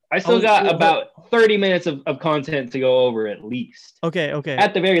 I still got about 30 minutes of content to go over at least. Okay.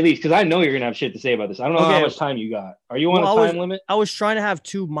 At the very least, because I know you're gonna have shit to say about this. I don't know how much time you got. Are you on a time limit? I was trying to have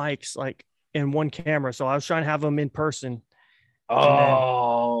two mics like in one camera, so I was trying to have them in person.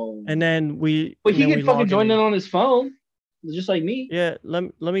 Oh. And then we. But he can fucking join in on his phone, just like me. Yeah.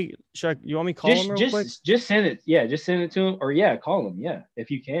 Let me check. You want me to call him real quick? Just send it. Yeah, just send it to him, or call him. Yeah, if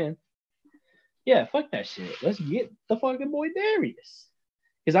you can. Yeah, fuck that shit. Let's get the fucking boy Darius.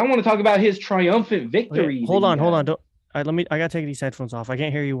 Because I want to talk about his triumphant victory. Okay, hold on. Don't. I gotta take these headphones off. I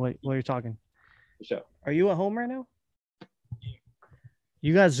can't hear you while you're talking. So, are you at home right now?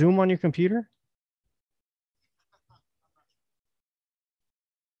 You got Zoom on your computer?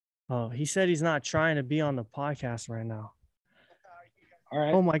 Oh, he said he's not trying to be on the podcast right now. All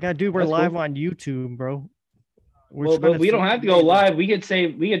right. Oh my god, dude, we're live on YouTube, bro. But we don't have to go live. We could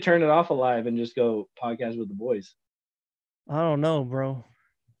turn it off live and just go podcast with the boys. I don't know, bro.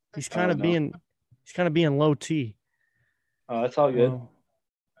 He's kind of being low T. Oh, that's all good.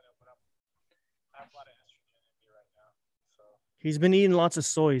 He's been eating lots of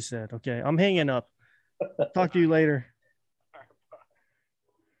soy, he said. Okay, I'm hanging up. Talk to you later.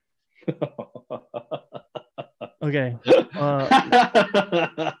 Okay.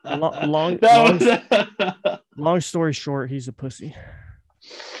 Long story short, he's a pussy.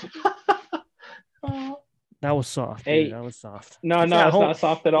 That was soft. Dude. Hey, that was soft. No, it's not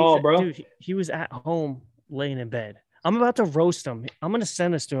soft at all, bro. Dude, he was at home laying in bed. I'm about to roast him. I'm gonna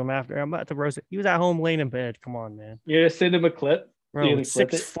send this to him after. I'm about to roast it. He was at home laying in bed. Come on, man. You're gonna send him a clip? Bro, it's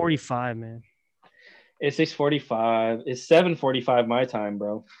 6:45, man. It's 6:45. It's 7:45 my time,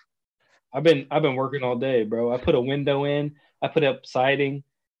 bro. I've been working all day, bro. I put a window in. I put up siding.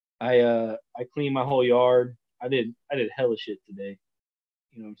 I cleaned my whole yard. I did hella shit today.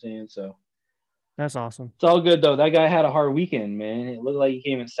 You know what I'm saying? So That's awesome. It's all good though. That guy had a hard weekend, man. It looked like he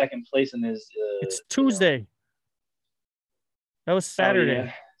came in second place in his. It's Tuesday. That was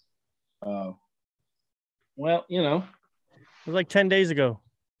Saturday. Oh. Well, It was like 10 days ago.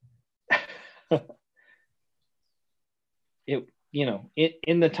 In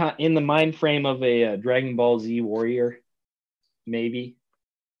the mind frame of a Dragon Ball Z warrior, maybe,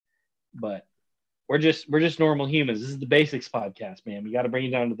 but we're just normal humans. This is the basics podcast, man. We got to bring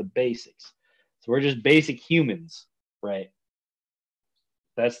it down to the basics. So we're just basic humans, right?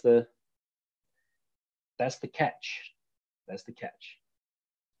 That's the catch. That's the catch.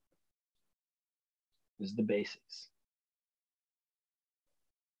 This is the basics.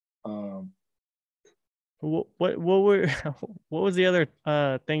 What was the other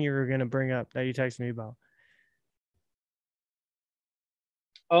thing you were gonna bring up that you texted me about?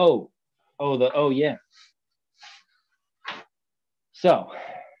 Yeah.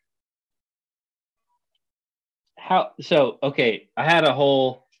 Okay, I had a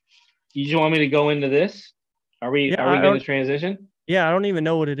whole. You just want me to go into this? Are we going to transition? Yeah, I don't even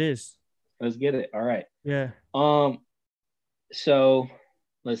know what it is. Let's get it. All right. Yeah. So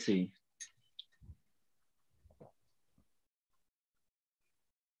let's see.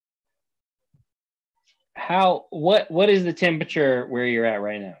 What is the temperature where you're at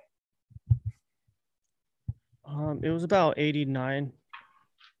right now? It was about 89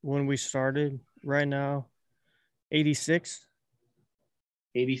 when we started. Right now, 86.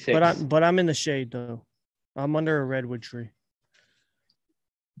 86. But I'm in the shade though. I'm under a redwood tree.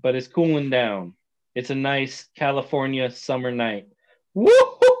 But it's cooling down. It's a nice California summer night. Woo!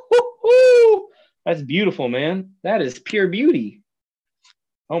 That's beautiful, man. That is pure beauty.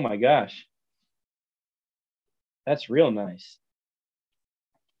 Oh my gosh. That's real nice.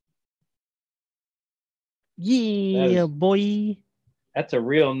 Yeah, boy. That's a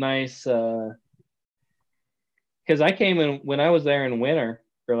real nice because I came in when I was there in winter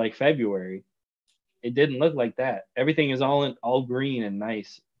for like February. It didn't look like that. Everything is all green and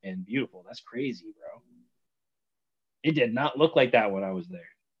nice and beautiful. That's crazy, bro. It did not look like that when I was there.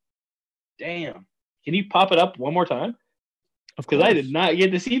 Damn. Can you pop it up one more time? Because I did not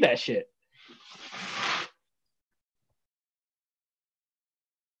get to see that shit.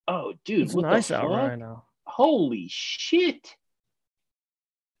 Oh, dude, it's nice out right now. Holy shit.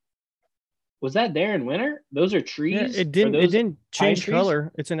 Was that there in winter? Those are trees? Yeah, it didn't change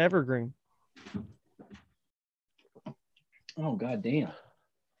color. It's an evergreen. Oh, god damn.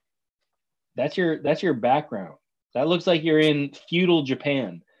 That's your background. That looks like you're in feudal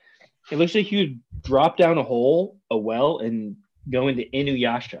Japan. It looks like you'd drop down a well, and go into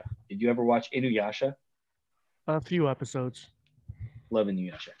Inuyasha. Did you ever watch Inuyasha? A few episodes. Love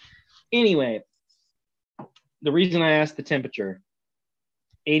Inuyasha. Anyway, the reason I asked the temperature,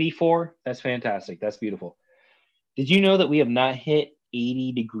 84, that's fantastic. That's beautiful. Did you know that we have not hit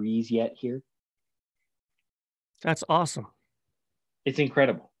 80 degrees yet here? That's awesome. It's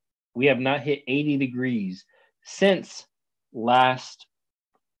incredible. We have not hit 80 degrees since last,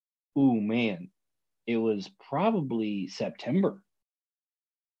 it was probably September.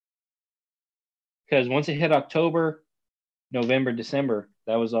 Because once it hit October, November, December,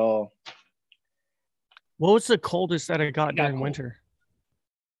 that was all. What was the coldest that it got during winter?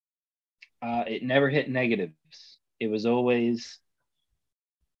 It never hit negatives. It was always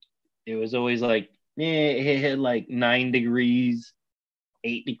like, it hit like 9 degrees,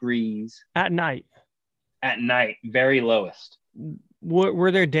 8 degrees. At night. At night, very lowest.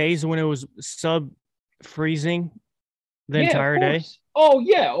 Were there days when it was sub-freezing the entire day? Oh,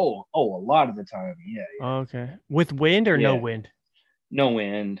 yeah. Oh, a lot of the time. Yeah. Okay. With wind or no wind? No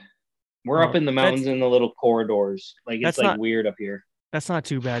wind. We're up in the mountains in the little corridors. Like, it's like weird up here. That's not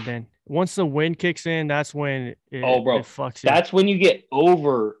too bad then. Once the wind kicks in, that's when it fucks you. That's when you get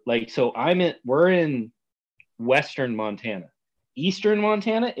over, like, so we're in western Montana. Eastern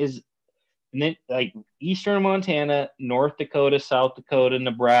Montana is, like, eastern Montana, North Dakota, South Dakota,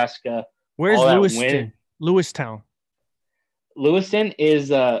 Nebraska. Where's Lewiston? Lewistown. Lewiston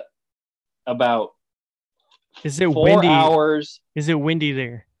is about is it 4 windy? hours. Is it windy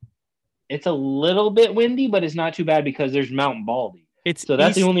there? It's a little bit windy, but it's not too bad because there's Mount Baldy. So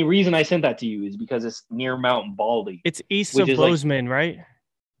that's the only reason I sent that to you, is because it's near Mount Baldy. It's east of Bozeman, right?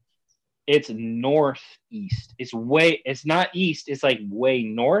 It's northeast. It's not east. It's like way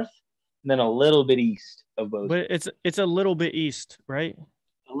north, and then a little bit east of Bozeman. But it's a little bit east, right?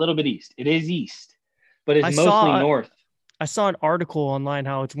 A little bit east. It is east, but it's mostly north. I saw an article online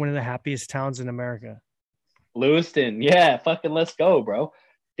how it's one of the happiest towns in America. Lewiston. Yeah, fucking let's go, bro.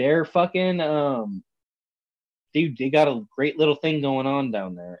 They're fucking dude, they got a great little thing going on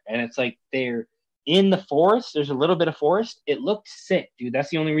down there. And it's like they're in the forest. There's a little bit of forest. It looked sick, dude. That's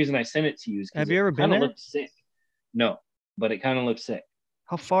the only reason I sent it to you. Have you ever been there? Looked sick. No, but it kind of looks sick.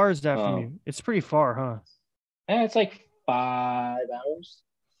 How far is that from you? It's pretty far, huh? It's like 5 hours,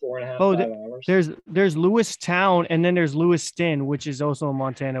 4.5 5 hours. There's Lewistown, and then there's Lewiston, which is also in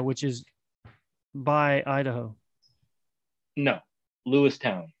Montana, which is by Idaho. No,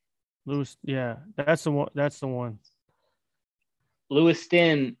 Lewistown. Yeah, that's the one. That's the one.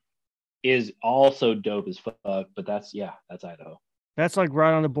 Lewiston is also dope as fuck, but that's Idaho. That's like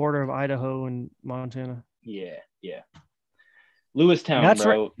right on the border of Idaho and Montana. Yeah. Lewistown, that's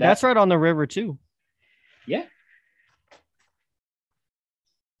bro. Right, that's right on the river too. Yeah.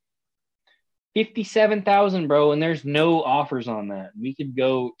 57,000, bro, and there's no offers on that. We could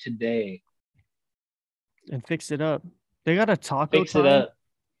go today and fix it up. They got a taco fix time. It up.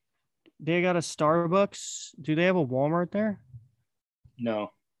 They got a Starbucks. Do they have a Walmart there?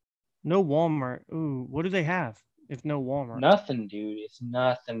 No Walmart. Ooh, what do they have if no Walmart? Nothing, dude. It's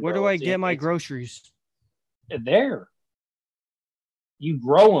nothing. Where do I get my groceries? There. You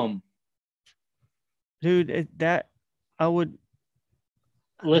grow them, dude. I would.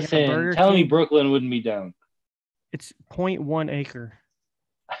 Listen, tell me Brooklyn wouldn't be down. It's 0.1 acre.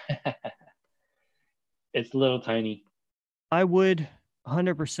 It's a little tiny. I would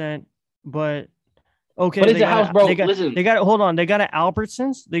 100%, but okay. But it's a house, bro. Listen. They got it. Hold on. They got an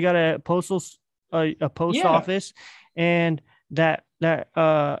Albertsons. They got a post office, and that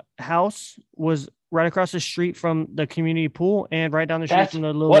house was right across the street from the community pool and right down the street from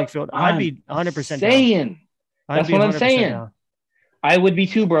the Little League field. I'd be 100% saying. That's what I'm saying. Down. I would be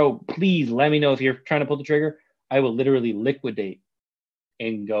too, bro. Please let me know if you're trying to pull the trigger. I will literally liquidate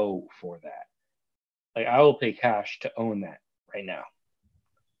and go for that. Like, I will pay cash to own that right now.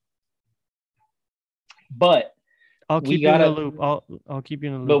 But I'll keep you in the loop. I'll keep you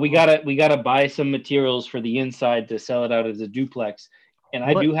in the loop. But we gotta buy some materials for the inside to sell it out as a duplex. And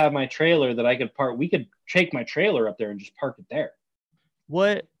I do have my trailer that I could park. We could take my trailer up there and just park it there.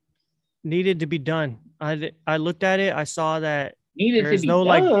 What needed to be done? I looked at it. I saw that there's no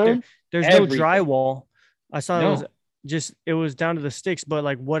drywall. I saw it was down to the sticks. But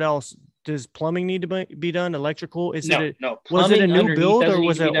like, what else? Does plumbing need to be done? Electrical? Was it a new build or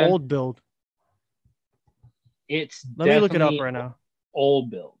was it an old build? Let me look it up right now.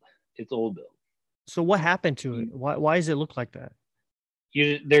 Old build. It's old build. So what happened to it? Why does it look like that?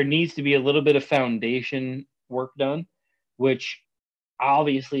 There needs to be a little bit of foundation work done, which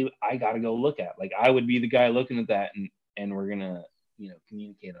obviously I got to go look at. Like, I would be the guy looking at that, and we're gonna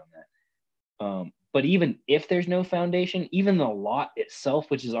communicate on that. But even if there's no foundation, even the lot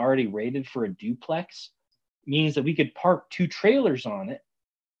itself, which is already rated for a duplex, means that we could park 2 trailers on it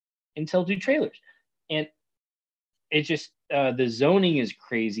and sell 2 trailers. And it's just the zoning is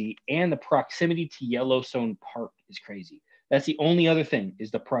crazy, and the proximity to Yellowstone Park is crazy. That's the only other thing,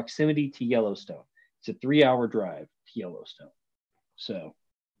 is the proximity to Yellowstone. It's a 3-hour drive to Yellowstone. So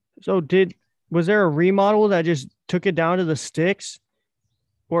was there a remodel that just took it down to the sticks,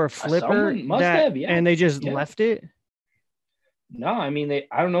 or a flipper and they just left it? No, I mean,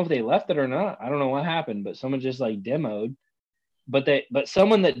 I don't know if they left it or not. I don't know what happened, but someone just like demoed. But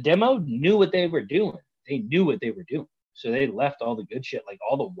someone that demoed knew what they were doing. They knew what they were doing. So they left all the good shit. Like,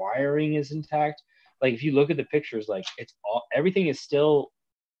 all the wiring is intact. Like, if you look at the pictures, like, everything is still,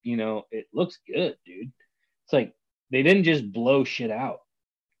 it looks good, dude. It's like they didn't just blow shit out.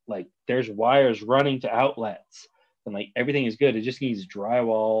 Like, there's wires running to outlets, and like everything is good. It just needs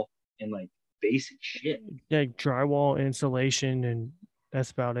drywall and like basic shit. Yeah, drywall, insulation, and that's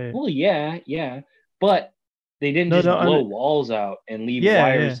about it. Well, yeah. But they didn't blow walls out and leave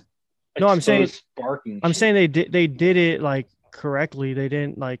wires. No, I'm saying sparking. I'm saying they did it like correctly. They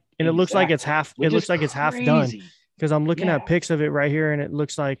didn't like, and it looks like it's half. It looks like it's half done, because I'm looking at pics of it right here, and it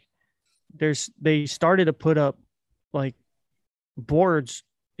looks like they started to put up like boards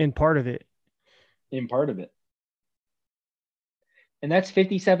in part of it. And that's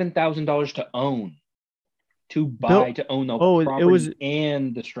 $57,000 to own, to buy, to own the property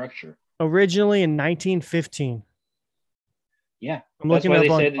and the structure. Originally in 1915. Yeah, that's why they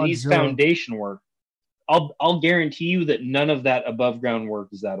said it needs foundation work. I'll guarantee you that none of that above ground work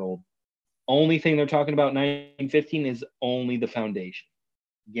is that old. Only thing they're talking about 1915 is only the foundation,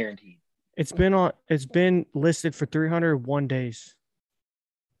 guaranteed. It's been listed for 301 days.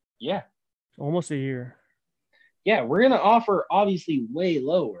 Yeah, almost a year. Yeah, we're gonna offer obviously way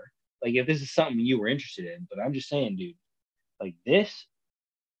lower. Like, if this is something you were interested in, but I'm just saying, dude, like, this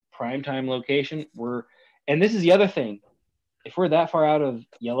primetime location, and this is the other thing. If we're that far out of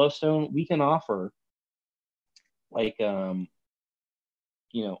Yellowstone, we can offer like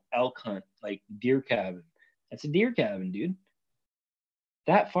elk hunt, like deer cabin. That's a deer cabin, dude.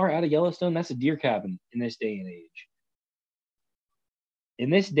 That far out of Yellowstone, that's a deer cabin in this day and age. In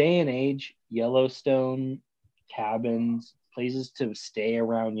this day and age, Yellowstone cabins, places to stay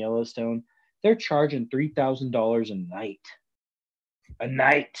around Yellowstone, they're charging $3,000 a night. A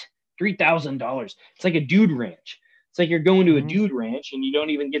night. $3,000. It's like a dude ranch. It's like you're going to a dude ranch and you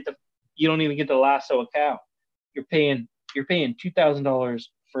don't even get to lasso a cow. You're paying $2,000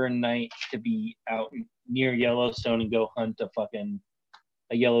 for a night to be out near Yellowstone and go hunt a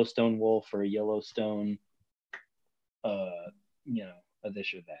Yellowstone wolf or a Yellowstone a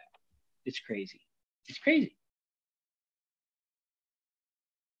this or that. It's crazy. It's crazy.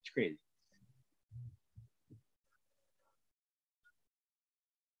 It's crazy.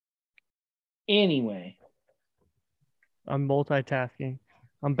 Anyway. I'm multitasking.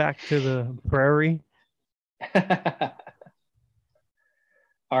 I'm back to the prairie. All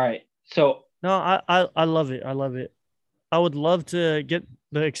right. So no, I love it. I love it. I would love to get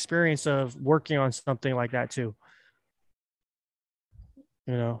the experience of working on something like that too.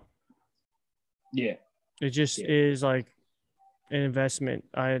 Yeah. It just is like an investment.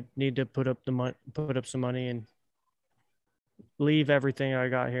 I need to put up some money and leave everything I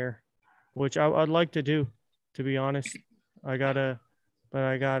got here, which I'd like to do, to be honest. You got a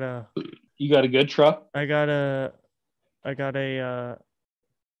good truck? You got a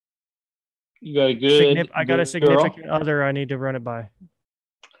significant other I need to run it by.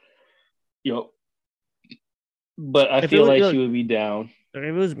 Yep. But I feel like she would be down.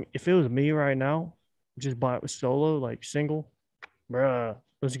 If it was me right now, just buy it solo, like single, bruh,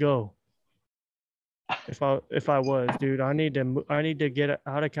 let's go. If I was, dude, I need to get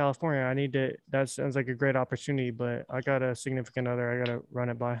out of California. That sounds like a great opportunity, but I got a significant other I gotta run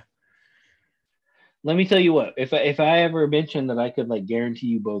it by. Let me tell you what, if I ever mentioned that I could like guarantee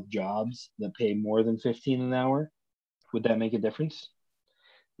you both jobs that pay more than 15 an hour, would that make a difference?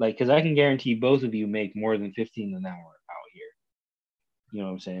 Like, because I can guarantee both of you make more than 15 an hour out here. You know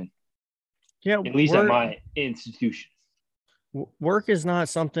what I'm saying? Yeah. At least at my institution. Work is not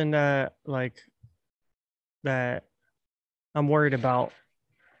something that I'm worried about.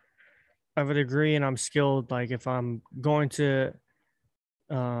 I have a degree and I'm skilled. Like if I'm going to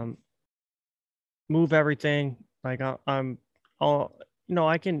move everything, like I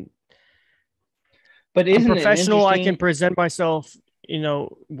can. But isn't I'm professional? I can present myself.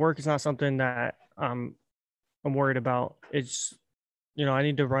 Work is not something that I'm worried about. It's I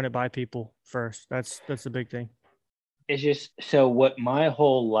need to run it by people first. That's the big thing. It's just so what my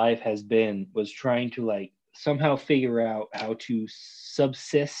whole life has been was trying to like somehow figure out how to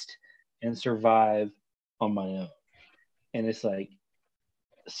subsist and survive on my own. And it's like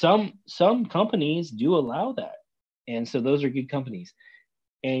some companies do allow that. And so those are good companies.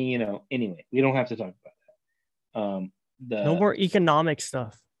 And anyway, we don't have to talk about that. No more economic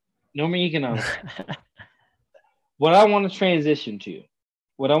stuff. No more economic. What I want to transition to,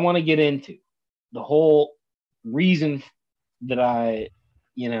 what I want to get into, the whole reason that I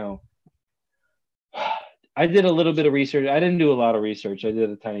did a little bit of research. I didn't do a lot of research. I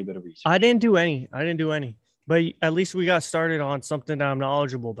did a tiny bit of research. I didn't do any. But at least we got started on something that I'm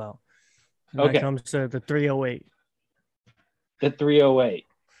knowledgeable about. When it comes to the 308. The 308.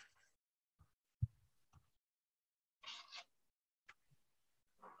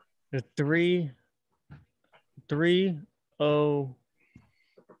 The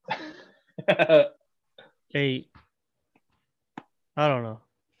 308. I don't know.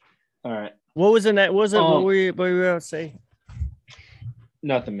 All right. What was in that? What were you about to say?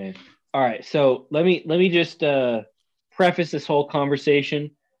 Nothing, man. All right. So let me just preface this whole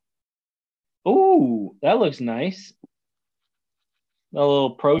conversation. Ooh, that looks nice. A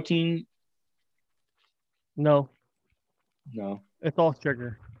little protein. No. It's all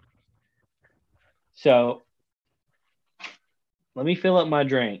sugar. So let me fill up my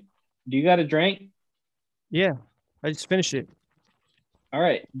drink. Do you got a drink? Yeah, I just finished it. All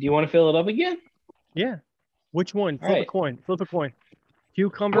right. Do you want to fill it up again? Yeah. Which one? Flip a coin.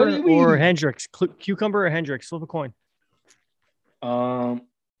 Cucumber or Hendrix? Cucumber or Hendrix? Flip a coin. All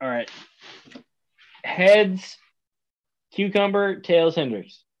right. Heads, cucumber, tails,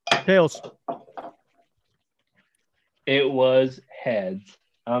 Hendrix. Tails. It was heads.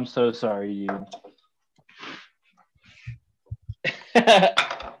 I'm so sorry, you.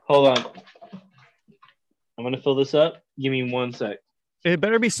 Hold on. I'm going to fill this up. Give me 1 sec. It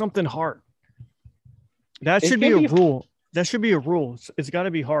better be something hard. That should be a rule. That should be a rule. It's got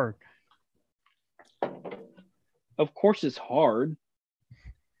to be hard. Of course it's hard.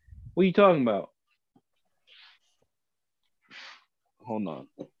 What are you talking about? Hold on.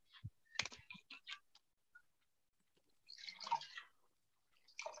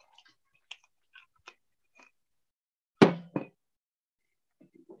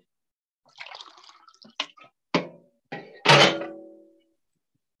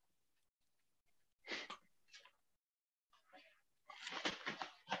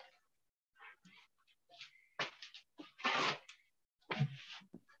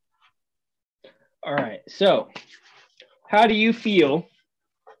 All right. So, how do you feel?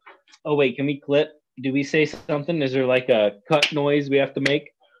 Oh, wait, can we clip? Do we say something? Is there like a cut noise we have to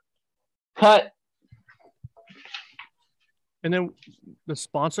make? Cut. And then the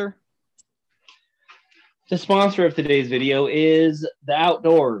sponsor? The sponsor of today's video is the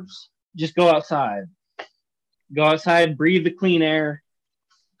outdoors. Just go outside. Go outside, breathe the clean air.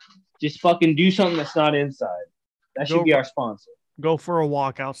 Just fucking do something that's not inside. That should be our sponsor. Go for a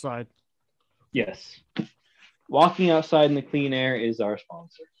walk outside. Yes. Walking outside in the clean air is our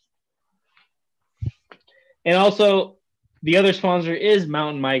sponsor. And also, the other sponsor is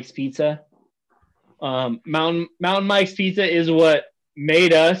Mountain Mike's Pizza. Mountain Mike's Pizza is what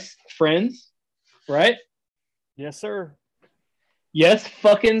made us friends, right? Yes, sir. Yes,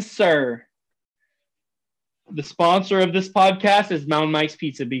 fucking sir. The sponsor of this podcast is Mountain Mike's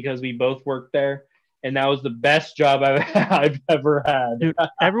Pizza because we both worked there, and that was the best job I've ever had. Dude,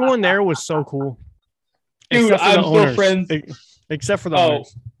 everyone there was so cool. Dude, I'm still friends. Except for the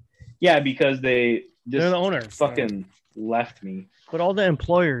owners. Yeah, because they're the owners. Fucking left me. But all the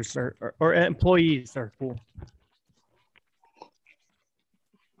employers or employees are cool.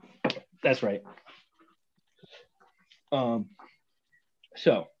 That's right.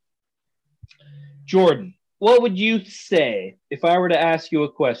 So, Jordan, what would you say if I were to ask you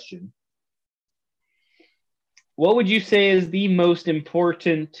a question? What would you say is the most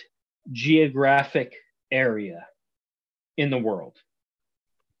important geographic area in the world?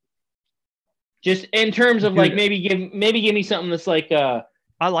 Just in terms of, dude, like maybe give me something that's like I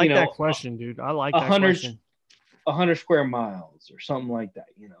like that question, dude. I like that question. 100 square miles or something like that.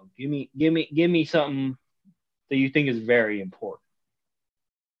 You know, give me something that you think is very important.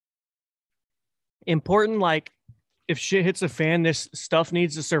 Important, like if shit hits a fan, this stuff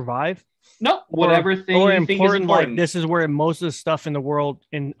needs to survive. No, whatever thing or you important, think is important. Like this is where most of the stuff in the world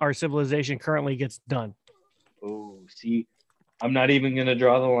in our civilization currently gets done. Oh, see, I'm not even gonna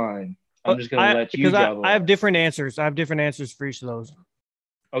draw the line. I'm just gonna let you draw the line. I have different answers. I have different answers for each of those.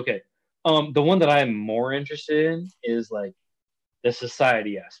 Okay. The one that I'm more interested in is like the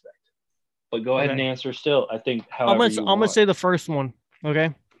society aspect. But go ahead and answer still. I think I'm gonna say the first one.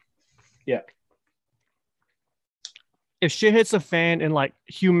 Okay. Yeah. If shit hits a fan and like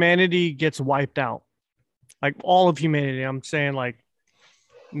humanity gets wiped out, like all of humanity, I'm saying like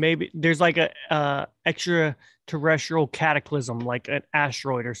maybe there's like a extraterrestrial cataclysm, like an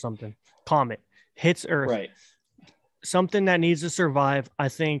asteroid or something, comet hits Earth, right? Something that needs to survive. I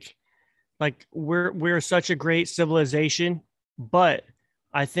think like we're such a great civilization, but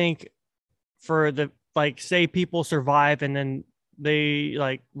I think for the like say people survive and then they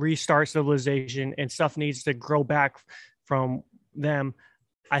like restart civilization and stuff needs to grow back from them.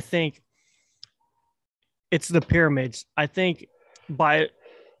 I think it's the pyramids. I think by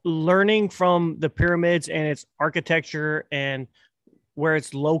learning from the pyramids and its architecture and where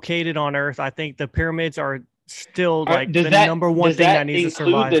it's located on Earth, I think the pyramids are still like the number one thing that needs to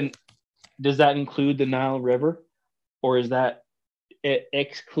survive. Does that include the Nile River, or is that it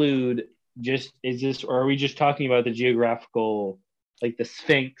exclude just or are we just talking about the geographical, like the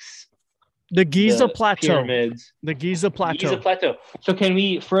Sphinx? The Giza Plateau. Pyramids. The Giza Plateau. So can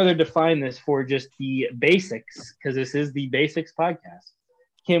we further define this for just the basics? Because this is the basics podcast.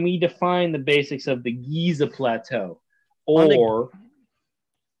 Can we define the basics of the Giza Plateau? Or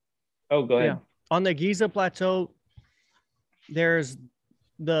go ahead. Yeah. On the Giza Plateau, there's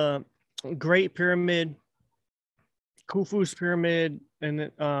the Great Pyramid, Khufu's Pyramid, and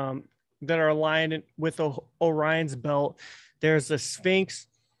that are aligned with the Orion's Belt. There's the Sphinx.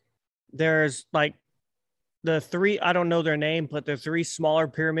 There's like the three, I don't know their name, but the three smaller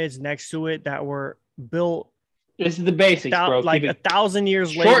pyramids next to it that were built. This is the basics, bro. Like 1,000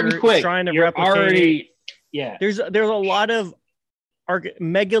 years later, trying to replicate it. Yeah. There's a lot of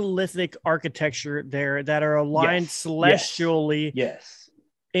megalithic architecture there that are aligned celestially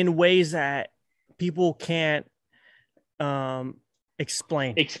in ways that people can't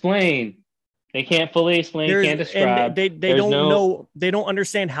explain. They can't fully explain, can't describe. They don't know. They don't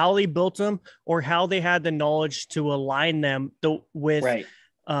understand how they built them or how they had the knowledge to align them with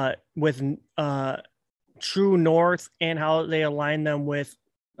true north and how they align them with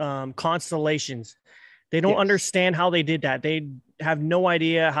constellations. They don't understand how they did that. They have no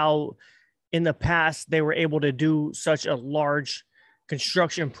idea how in the past they were able to do such a large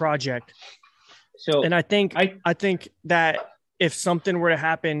construction project. So, and I think that if something were to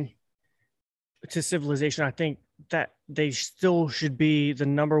happen to civilization, I think that they still should be the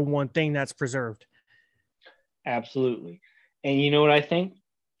number one thing that's preserved. Absolutely. And you know what I think?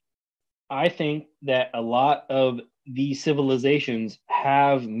 I think that a lot of these civilizations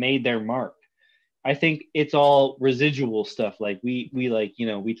have made their mark. I think it's all residual stuff. Like we like, you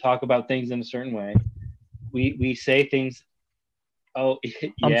know, we talk about things in a certain way. We say things. Oh, yeah.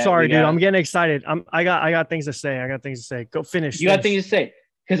 I'm sorry, dude. I'm getting excited. I got things to say. Go finish. You got things to say.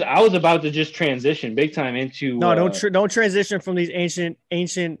 Because I was about to just transition big time into don't transition from these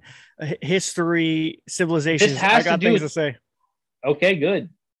ancient history civilizations. I got things to say. Okay, good.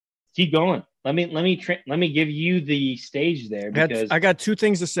 Keep going. Let me give you the stage there because I got two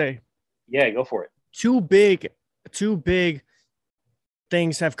things to say. Yeah, go for it. Two big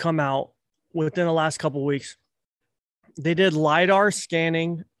things have come out within the last couple of weeks. They did LiDAR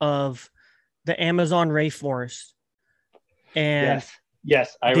scanning of the Amazon rainforest. And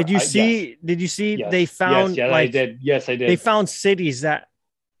yes. Did you see yes. They found I did. Yes, I did. They found cities that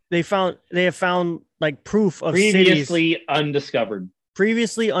they have found like proof of previously undiscovered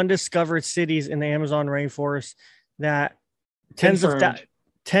cities in the Amazon rainforest that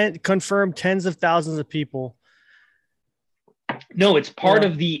confirmed tens of thousands of people. No, it's part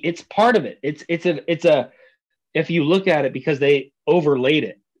of it. It's a if you look at it because they overlaid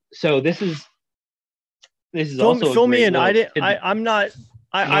it. So this is also fill me in. I'm not.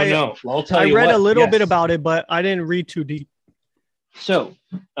 No. I'll tell you. I read a little bit about it, but I didn't read too deep. So,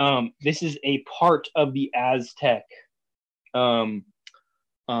 this is a part of the Aztec. There's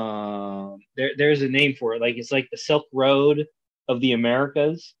a name for it. Like it's like the Silk Road of the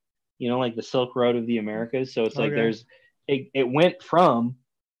Americas. You know, like the Silk Road of the Americas. So it's like it went from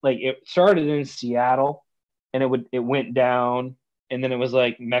like it started in Seattle, and it went down, and then it was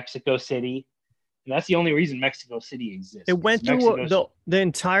like Mexico City. And that's the only reason Mexico City exists. It went through the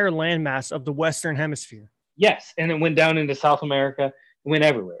entire landmass of the Western Hemisphere. Yes, and it went down into South America. It went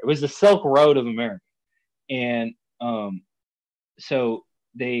everywhere. It was the Silk Road of America. And so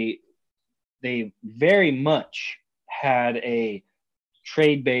they very much had a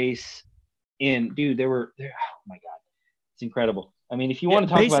trade base in, dude, oh my God. It's incredible. I mean, if you want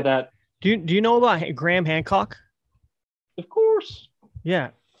to talk about that. Do you know about Graham Hancock? Of course. Yeah.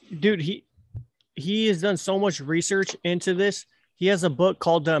 Dude, he has done so much research into this. He has a book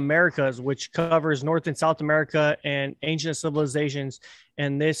called The Americas, which covers North and South America and ancient civilizations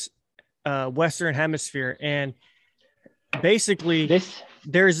and this Western Hemisphere. And basically,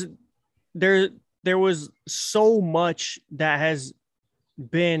 there was so much that has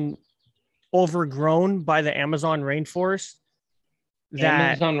been overgrown by the Amazon rainforest.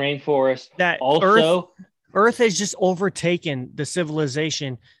 That also Earth has just overtaken the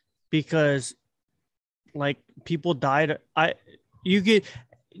civilization because like people died.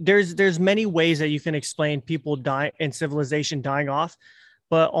 There's many ways that you can explain people die and civilization dying off,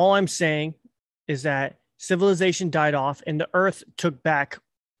 but all I'm saying is that civilization died off and the Earth took back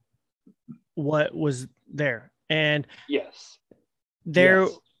what was there. And there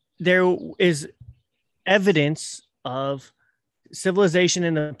is evidence of civilization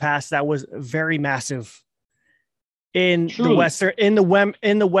in the past that was very massive in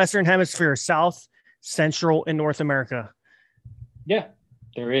the Western Hemisphere, South, Central, and North America. Yeah,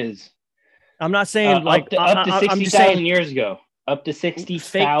 there is. I'm not saying up to 60,000 years ago. Up to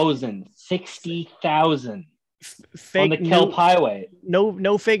 60,000. 60,000 on the Kelp Highway.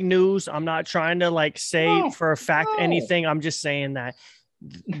 No fake news. I'm not trying to say for a fact anything. I'm just saying that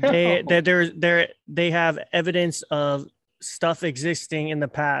they have evidence of stuff existing in the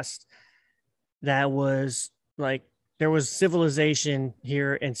past that was like there was civilization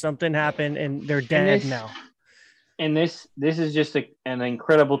here and something happened and they're dead now. And this is just an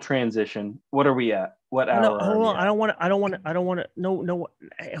incredible transition. What are we at? What hour? Hold on. I don't want to. No.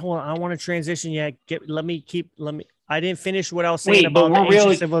 Hold on. I don't want to transition yet. Let me. I didn't finish what I was saying about the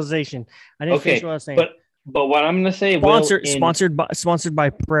ancient civilization. I didn't finish what I was saying. But what I'm going to say, sponsored by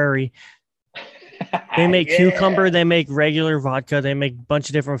Prairie. They make cucumber. They make regular vodka. They make a bunch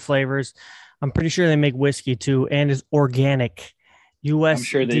of different flavors. I'm pretty sure they make whiskey too, and it's organic.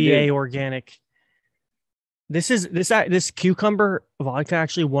 USDA organic. This cucumber vodka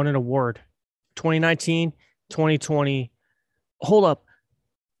actually won an award. 2019, 2020. Hold up.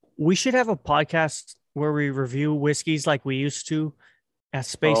 We should have a podcast where we review whiskeys like we used to at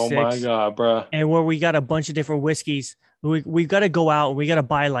Space Six. Oh my God, bro. And where we got a bunch of different whiskeys. We got to go out and we got to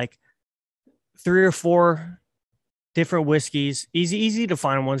buy like three or four different whiskeys, easy to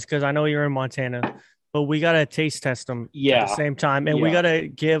find ones because I know you're in Montana, but we gotta taste test them at the same time, and we gotta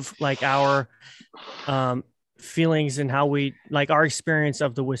give like our feelings and how we like our experience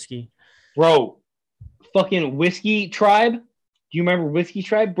of the whiskey. Bro, fucking Whiskey Tribe. Do you remember Whiskey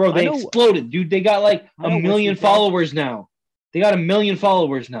Tribe? Bro, they exploded, dude. They got like a million followers now. They got 1 million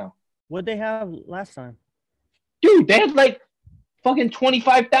followers now. What'd they have last time? Dude, they had like fucking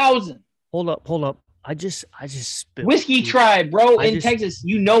 25,000. Hold up. I just spilled. Whiskey Tribe, bro, in Texas.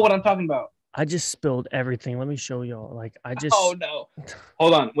 You know what I'm talking about. I just spilled everything. Let me show y'all. Like I just. Oh no!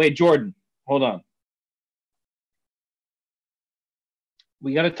 Hold on, wait, Jordan. Hold on.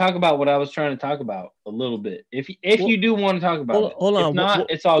 We got to talk about what I was trying to talk about a little bit. If you do want to talk about it, hold on. If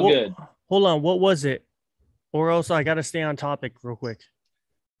not, it's all good. Hold on. What was it? Or else I got to stay on topic real quick.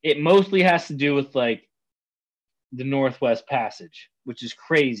 It mostly has to do with like the Northwest Passage, which is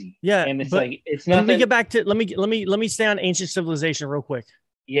crazy. Yeah, and it's like it's nothing. Let me get back to let me stay on ancient civilization real quick.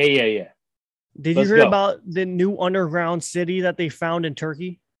 Yeah. Did you hear about the new underground city that they found in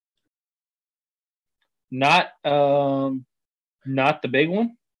Turkey? Not the big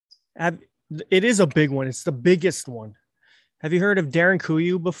one. It is a big one. It's the biggest one. Have you heard of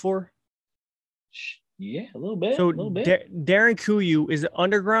Derinkuyu before? Yeah, a little bit. So Derinkuyu is an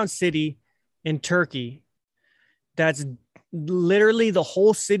underground city in Turkey. That's literally the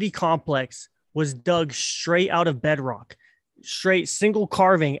whole city complex was dug straight out of bedrock, straight single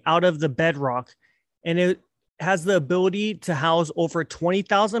carving out of the bedrock. And it has the ability to house over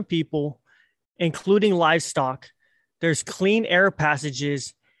 20,000 people, including livestock. There's clean air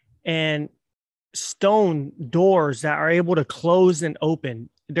passages and stone doors that are able to close and open.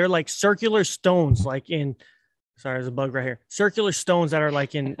 They're like circular stones, like in, sorry, there's a bug right here. Circular stones that are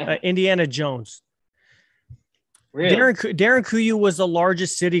like in Indiana Jones. Really? Derinkuyu was the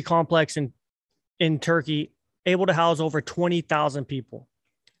largest city complex in Turkey, able to house over 20,000 people.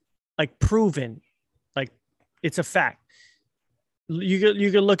 Like proven, like it's a fact.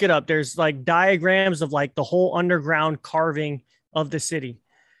 You could look it up. There's like diagrams of like the whole underground carving of the city.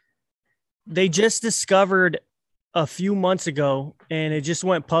 They just discovered a few months ago, and it just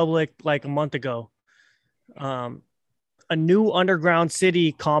went public like a month ago. A new underground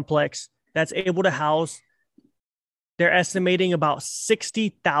city complex that's able to house, they're estimating about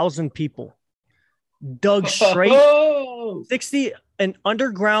 60,000 people dug straight. 60, an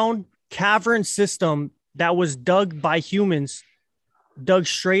underground cavern system that was dug by humans, dug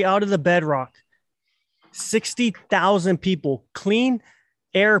straight out of the bedrock. 60,000 people, clean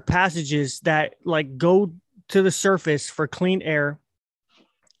air passages that like go to the surface for clean air,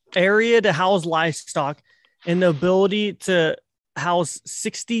 area to house livestock, and the ability to house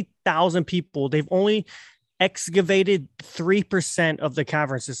 60,000 people. They've only excavated 3% of the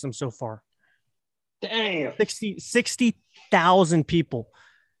cavern system so far. Damn. 60,000 people.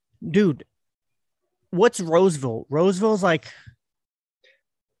 Dude, what's Roseville? Roseville's like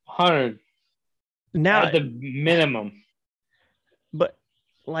 100 now at the minimum. But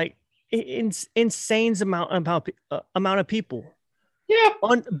like insane amount of people. Yeah.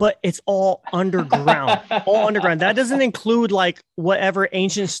 But it's all underground. All underground. That doesn't include like whatever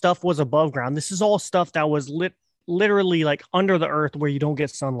ancient stuff was above ground. This is all stuff that was literally like under the earth where you don't get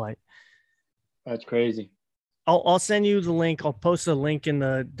sunlight. That's crazy. I'll send you the link. I'll post a link in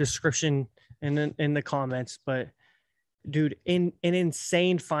the description and in the comments. But dude, an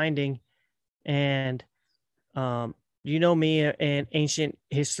insane finding. And you know me and ancient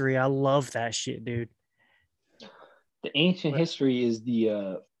history. I love that shit, dude. The ancient history is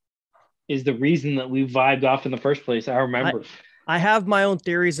the reason that we vibed off in the first place. I remember. I have my own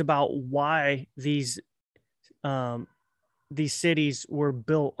theories about why these cities were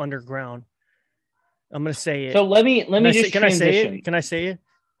built underground. I'm gonna say it. So let me just can I say it? Can I say it?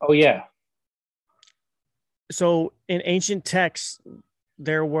 Oh yeah. So in ancient texts,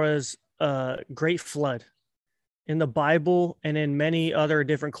 there was a great flood. In the Bible and in many other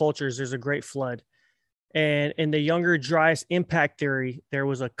different cultures, there's a great flood. And in the Younger Dryas impact theory, there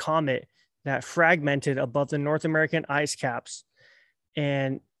was a comet that fragmented above the North American ice caps.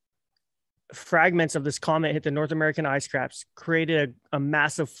 And fragments of this comet hit the North American ice caps, created a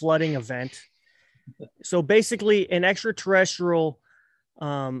massive flooding event. So basically an extraterrestrial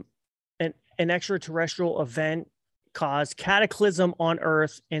event caused cataclysm on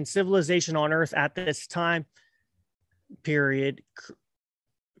Earth, and civilization on Earth at this time period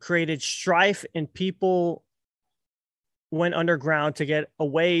created strife, and people went underground to get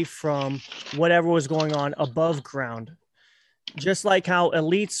away from whatever was going on above ground. Just like how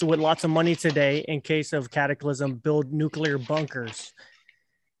elites with lots of money today, in case of cataclysm, build nuclear bunkers.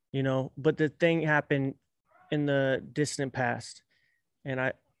 but the thing happened in the distant past.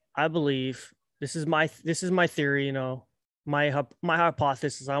 And I believe this is my theory, my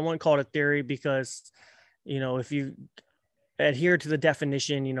hypothesis. I won't call it a theory because, if you adhere to the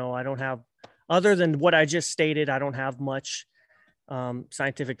definition, I don't have, other than what I just stated, I don't have much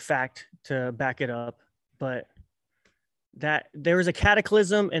scientific fact to back it up. But that there was a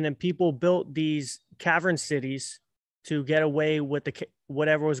cataclysm, and then people built these cavern cities to get away with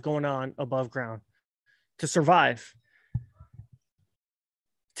whatever was going on above ground to survive.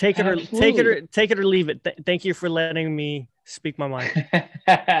 Take it or leave it. Thank you for letting me speak my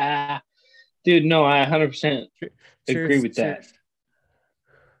mind. Dude, no, I 100% agree with that.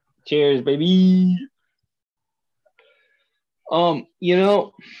 Cheers, baby.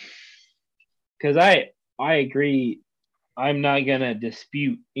 Because I agree. I'm not gonna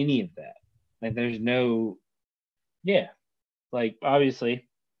dispute any of that. Like, there's no, like, obviously,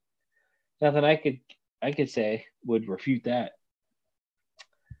 nothing I could say would refute that.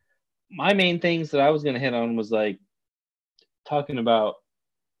 My main things that I was gonna hit on was like talking about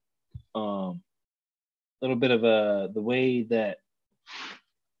a little bit of the way that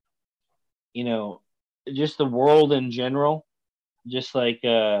just the world in general, just like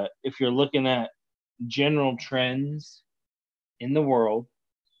if you're looking at general trends in the world,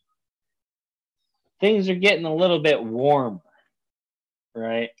 things are getting a little bit warmer,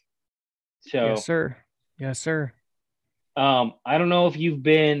 right? So yes sir. I don't know if you've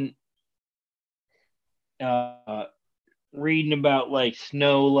been reading about like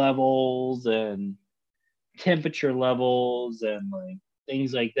snow levels and temperature levels and like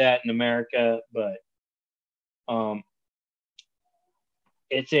things like that in America, but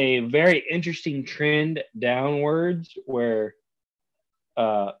it's a very interesting trend downwards where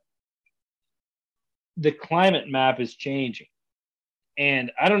the climate map is changing.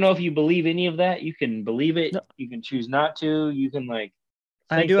 And I don't know if you believe any of that. You can believe it. No. You can choose not to. You can like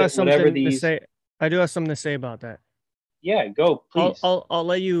think I do have something to say. I do have something to say about that. Yeah, go please. I'll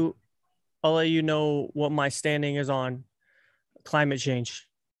let you know what my standing is on climate change.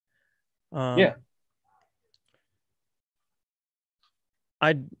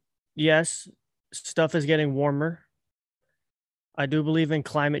 Yes, stuff is getting warmer. I do believe in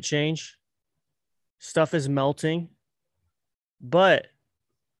climate change. Stuff is melting, but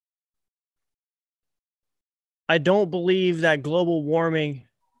I don't believe that global warming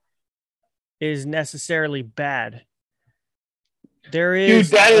is necessarily bad. There is,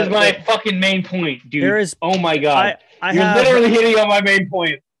 dude, that is my fucking main point, dude. There is, oh my god, you're literally hitting on my main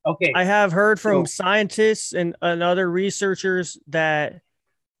point. Okay, I have heard from scientists and other researchers that.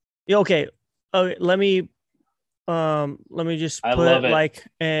 Okay, let me just put like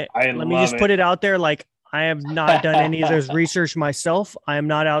let me just put it out there. Like, I have not done any of this research myself. I am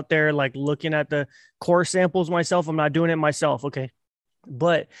not out there like looking at the core samples myself. I'm not doing it myself. Okay,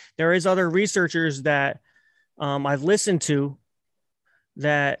 but there is other researchers that I've listened to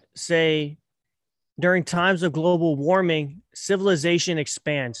that say during times of global warming, civilization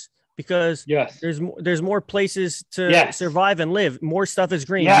expands because there's more places to survive and live. More stuff is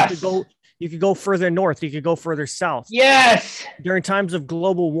green. Yes. You could go further north. You could go further south. Yes. During times of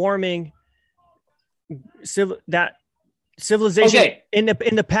global warming, civilization in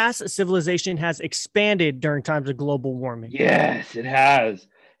the past, civilization has expanded during times of global warming. Yes, it has.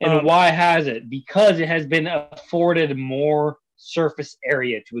 And why has it? Because it has been afforded more surface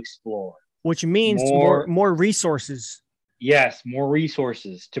area to explore, which means more resources. Yes, more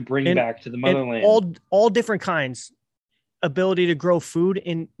resources to bring back to the motherland. All different kinds. Ability to grow food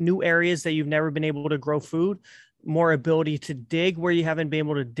in new areas that you've never been able to grow food. More ability to dig where you haven't been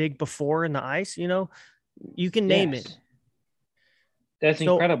able to dig before in the ice. You can name it. That's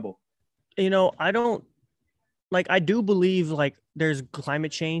incredible. I don't I do believe like there's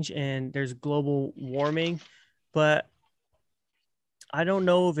climate change and there's global warming, but I don't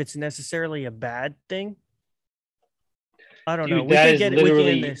know if it's necessarily a bad thing. I don't know. We can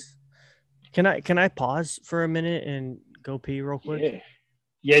end this. Can I pause for a minute and go pee real quick?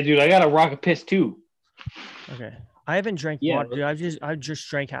 Yeah, dude. I got a rock a piss too. Okay. I haven't drank water, dude. I just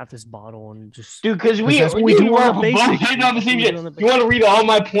drank half this bottle and just. Dude, because we're both hitting on the same shit. You want to read all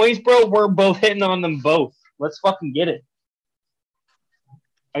my points, bro? We're both hitting on them both. Let's fucking get it.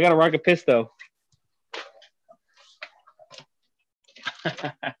 I got a rock a piss though.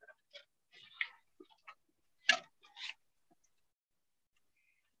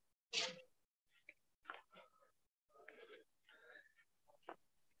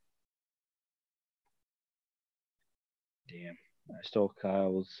 Damn, I stole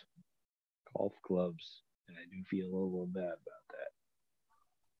Kyle's golf gloves, and I do feel a little bad about that.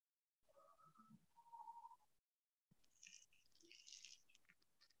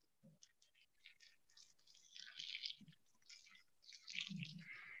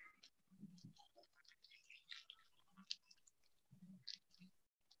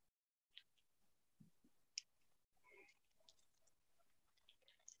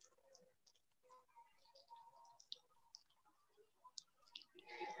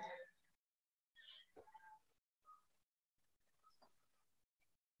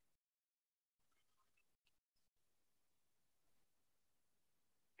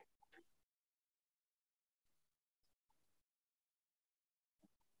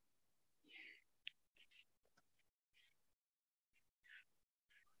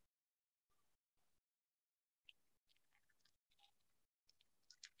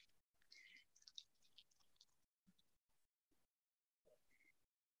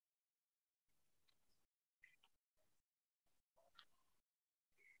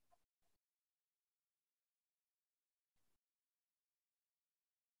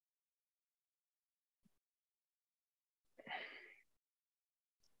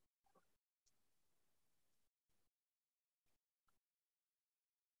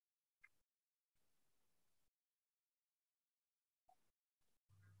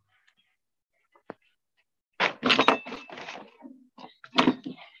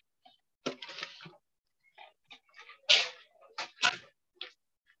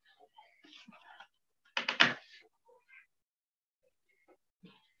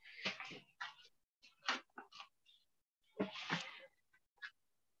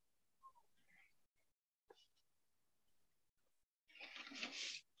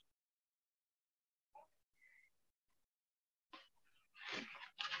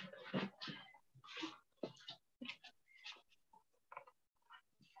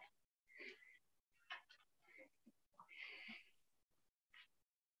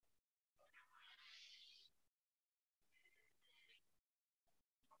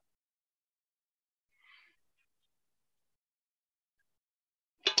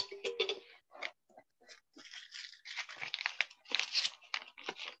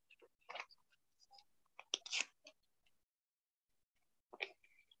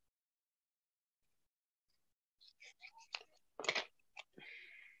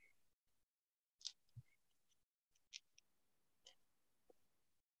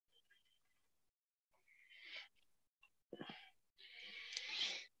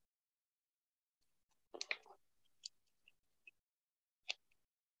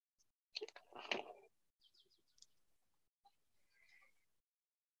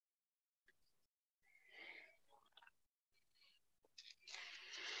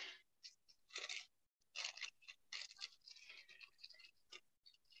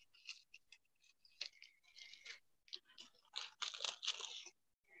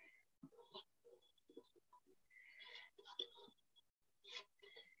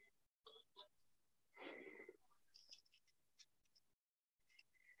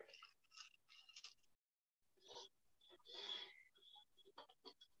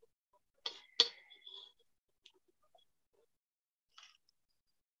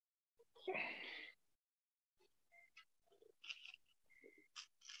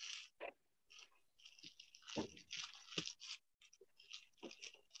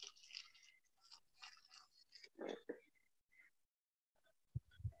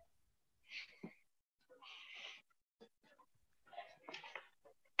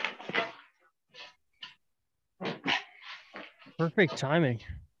 Perfect timing.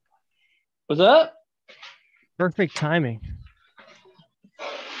 What's up? Perfect timing.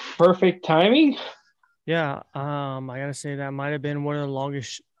 Perfect timing? Yeah. I gotta say that might have been one of the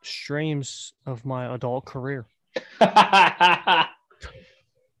longest streams of my adult career.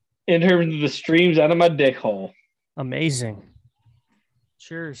 In terms of the streams out of my dick hole. Amazing.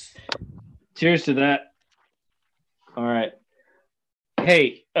 Cheers. Cheers to that. All right.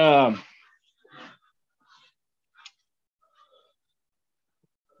 Hey,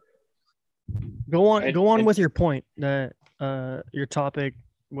 go on with your point, that your topic,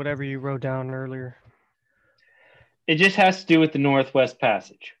 whatever you wrote down earlier. It just has to do with the Northwest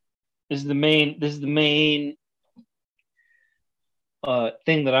Passage. This is the main thing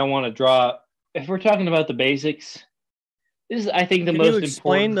that I want to draw. If we're talking about the basics, this is, I think, the most important. Can you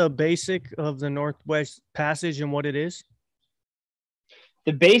explain the basic of the Northwest Passage and what it is?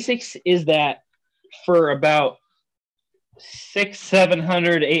 The basics is that for about 600,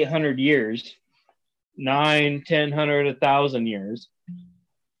 700, 800 years, 900, 1,000, 1,000 years,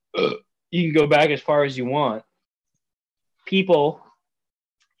 you can go back as far as you want.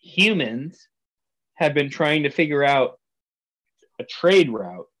 Humans have been trying to figure out a trade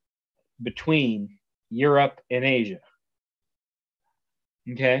route between Europe and Asia.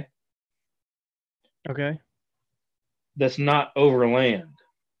 Okay? Okay. That's not overland.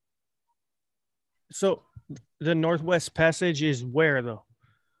 So the Northwest Passage is where, though?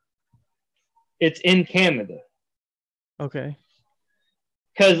 It's in Canada. Okay.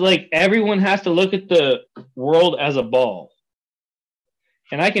 Because, like, everyone has to look at the world as a ball.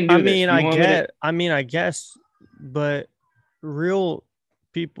 And I can do this. I guess, but real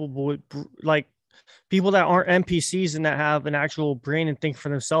people would, like, people that aren't NPCs and that have an actual brain and think for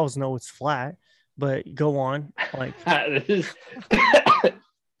themselves know it's flat. But go on, like.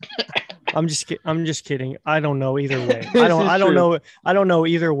 I'm just kidding. I don't know either way. I don't know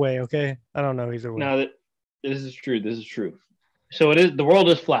either way. Okay, I don't know either way. No, this is true. This is true. So it is. The world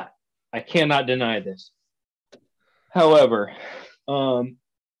is flat. I cannot deny this. However, the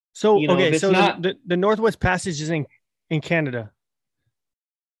Northwest Passage is in Canada.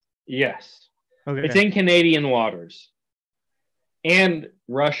 Yes. Okay. It's in Canadian waters and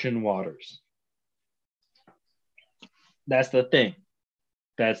Russian waters. That's the thing.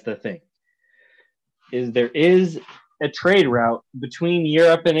 Is there is a trade route between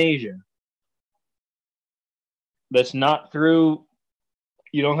Europe and Asia that's not through,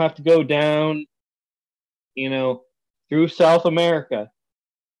 you don't have to go down, through South America.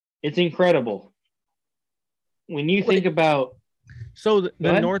 It's incredible. When you think about... So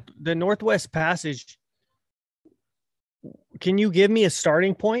the Northwest Passage, can you give me a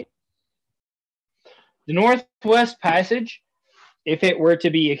starting point? The Northwest Passage, if it were to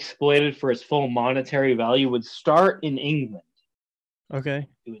be exploited for its full monetary value, would start in England. Okay.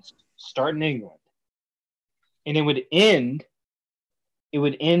 It would start in England. And it would end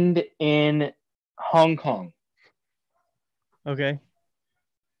in Hong Kong. Okay.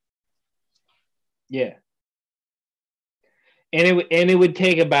 Yeah. And it would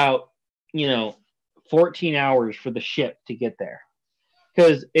take about, 14 hours for the ship to get there.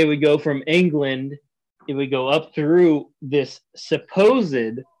 Because it would go from England, it would go up through this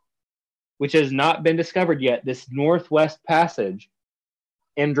supposed, which has not been discovered yet, this Northwest Passage,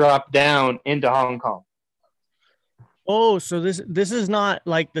 and drop down into Hong Kong. Oh, so this is not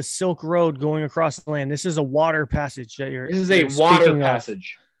like the Silk Road going across the land. This is a water passage that you're. This is a water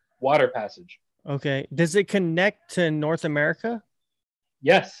passage. Water passage. Okay. Does it connect to North America?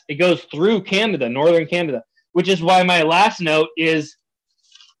 Yes, it goes through Canada, northern Canada, which is why my last note is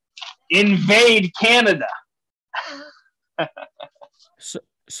invade Canada.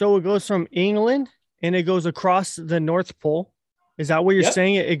 So it goes from England and it goes across the North Pole. Is that what you're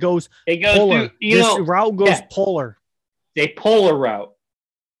saying? It goes polar. This route goes polar. A polar route.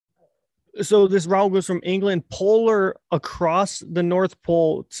 So this route goes from England polar across the North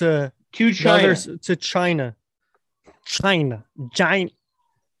Pole to China. To China.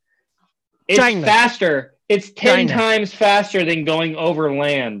 It's faster. It's 10 times faster than going over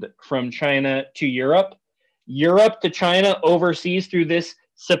land from China to Europe. Europe to China overseas through this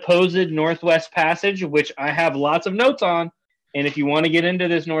supposed Northwest Passage, which I have lots of notes on. And if you want to get into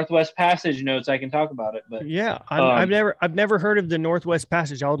this Northwest Passage notes, I can talk about it. But yeah, I've never heard of the Northwest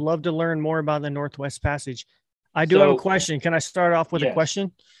Passage. I would love to learn more about the Northwest Passage. I do have a question. Can I start off with a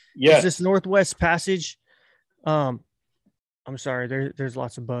question? Yes. Is this Northwest Passage? I'm sorry. There's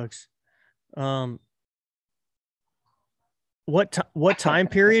lots of bugs. What time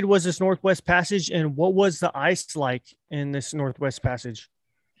period was this Northwest Passage, and what was the ice like in this Northwest Passage?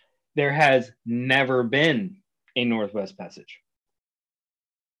 There has never been a Northwest Passage.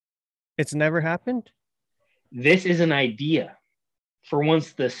 It's never happened? This is an idea for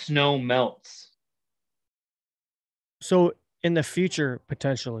once the snow melts. So in the future,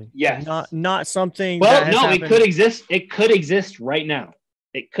 potentially. Yes. Not something well, that has no, happened. it could exist. It could exist right now.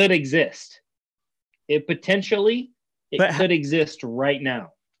 It could exist. It potentially could exist right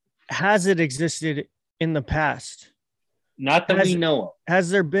now. Has it existed in the past? Not that we know of. Has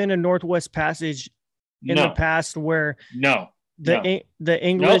there been a Northwest Passage in the past where the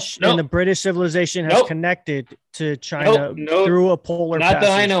English and the British civilization has connected to China through a polar passage? Not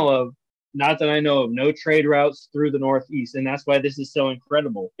that I know of. Not that I know of. No trade routes through the Northeast, and that's why this is so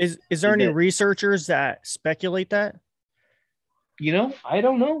incredible. Is there any researchers that speculate that? I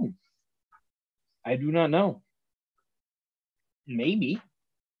don't know. I do not know. Maybe.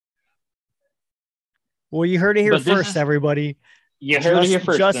 Well, you heard it here first, everybody. You heard it here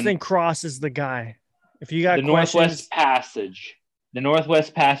first. Justin Cross is the guy. If you got the Northwest Passage. The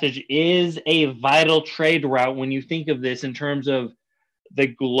Northwest Passage is a vital trade route when you think of this in terms of the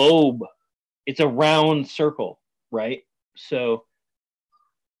globe. It's a round circle, right? So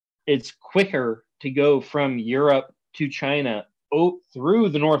it's quicker to go from Europe to China through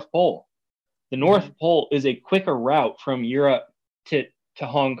the North Pole. The North Pole is a quicker route from Europe to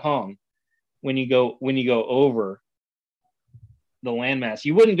Hong Kong when you go over the landmass.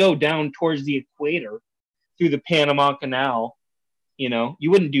 You wouldn't go down towards the equator through the Panama Canal. You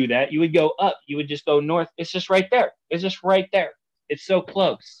wouldn't do that. You would go up. You would just go north. It's just right there. It's just right there. It's so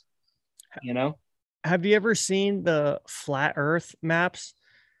close. Have you ever seen the flat Earth maps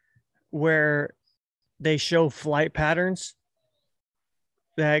where they show flight patterns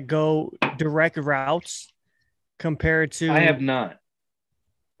that go direct routes compared to? I have not.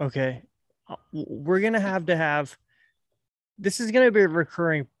 Okay. We're going to have this is going to be a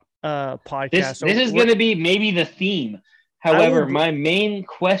recurring podcast. This is going to be maybe the theme. However, my main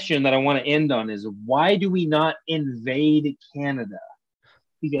question that I want to end on is, why do we not invade Canada?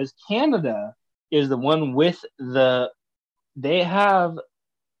 Because Canada is the one with they have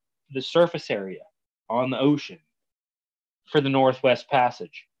the surface area on the ocean for the Northwest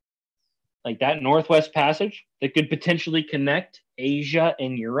Passage. Like that Northwest Passage that could potentially connect Asia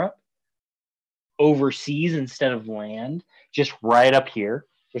and Europe overseas instead of land, just right up here,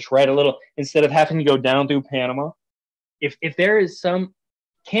 just right a little, instead of having to go down through Panama. If there is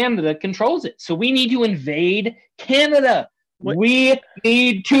Canada controls it. So we need to invade Canada. What? We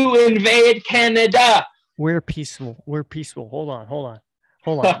need to invade Canada. We're peaceful. Hold on.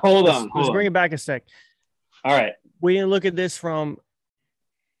 Let's bring it back a sec. All right. We can look at this from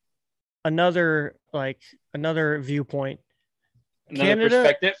another viewpoint. Another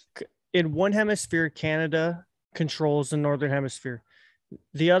perspective. In one hemisphere, Canada controls the northern hemisphere.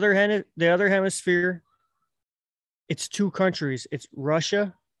 The other hemisphere, it's two countries. It's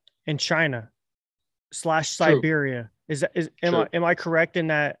Russia and China / Siberia. Am I correct in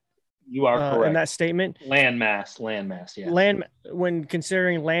that? You are correct in that statement. Landmass. Yeah. When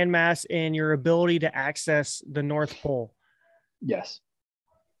considering landmass and your ability to access the North Pole. Yes.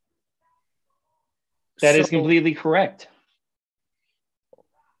 That is completely correct.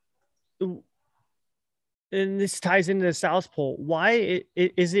 And this ties into the South Pole. Why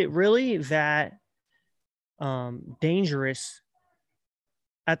is it really that dangerous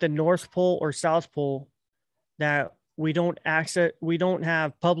at the North Pole or South Pole that we don't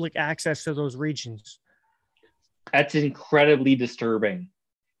have public access to those regions? That's incredibly disturbing.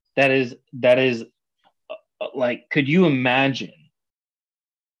 That is like, could you imagine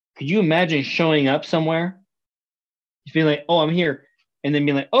showing up somewhere, just being like, oh, I'm here, and then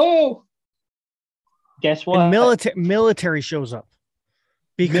being like, oh, guess what? And military shows up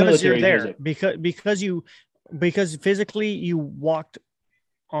because you're there, because physically you walked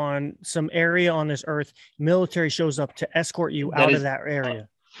on some area on this earth. Military shows up to escort you out of that area.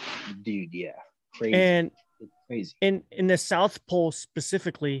 Dude, yeah. Crazy. And it's crazy. In the South Pole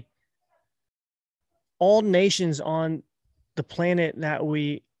specifically, all nations on the planet that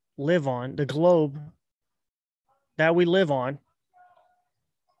we live on, the globe that we live on,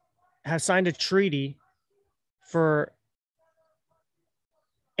 have signed a treaty for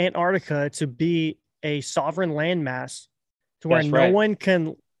Antarctica to be a sovereign landmass to where no one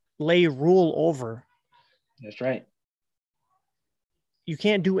can lay rule over. That's right. You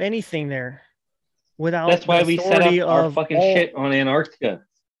can't do anything there without. That's why we set up our fucking shit on Antarctica.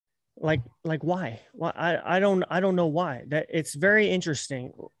 Like why? Why? I don't know why. That it's very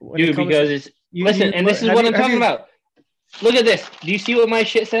interesting. Dude, because it's listen, and this is what I'm talking about. Look at this. Do you see what my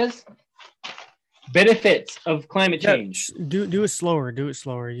shit says? Benefits of climate change. Do it slower. Do it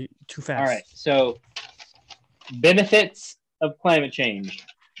slower. Too fast. All right. So, benefits of climate change.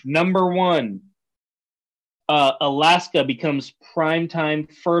 Number 1, Alaska becomes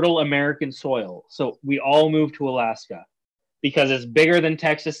primetime fertile American soil. So we all move to Alaska because it's bigger than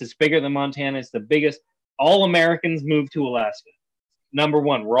Texas. It's bigger than Montana. It's the biggest. All Americans move to Alaska. Number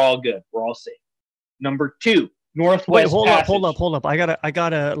 1, we're all good. We're all safe. Number 2, Northwest Wait, hold Passage. up.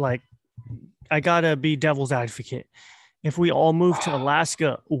 I gotta be devil's advocate. If we all move to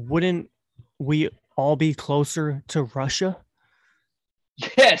Alaska, wouldn't we all be closer to Russia?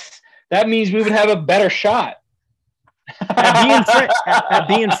 Yes, that means we would have a better shot. At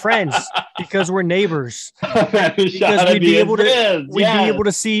being friends, because we're neighbors. Because we'd be able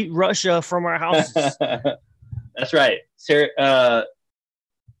to see Russia from our houses. That's right, Sarah.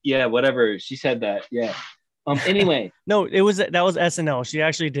 Yeah, whatever she said that. Yeah. Anyway, no, that was SNL. She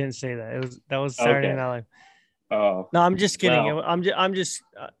actually didn't say that. That was Saturday Night Live. Oh no, I'm just kidding. Well. I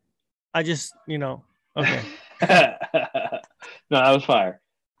just okay. No, that was fire.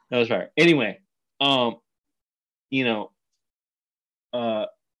 Anyway,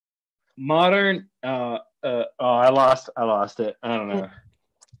 modern. I lost it. I don't know.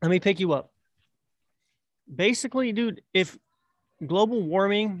 Let me pick you up. Basically, dude, if global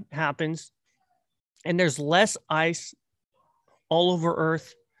warming happens and there's less ice all over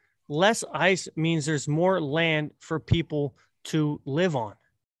Earth, less ice means there's more land for people to live on.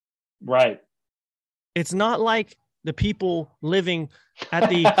 Right. It's not like the people living at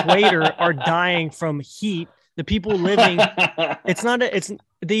the equator are dying from heat. The people living, it's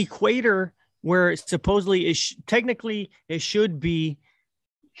the equator where supposedly technically it should be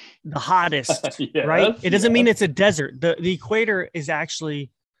the hottest, yes, right? It doesn't mean it's a desert. The equator is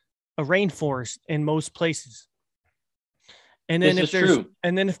actually a rainforest in most places. And then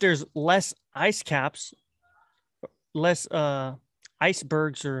if there's less ice caps, less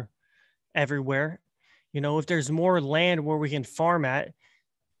icebergs are everywhere, if there's more land where we can farm at,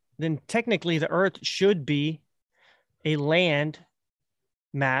 then technically the earth should be a land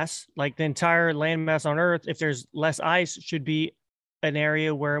mass, like the entire land mass on earth. If there's less ice, should be an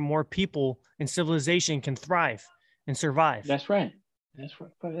area where more people and civilization can thrive and survive. That's right. That's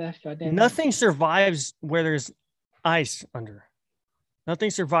goddamn. Nothing survives where there's ice under. Nothing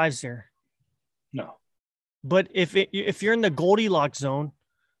survives there. No. But if you're in the Goldilocks zone,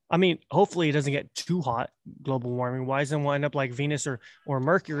 I mean, hopefully it doesn't get too hot, global warming wise, and we'll end up like Venus or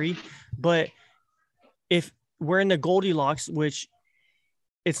Mercury. But if we're in the Goldilocks, which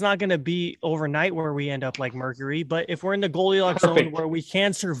it's not going to be overnight where we end up like Mercury, but if we're in the Goldilocks zone where we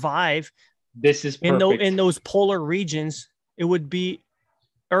can survive, this is perfect. In those polar regions, it would be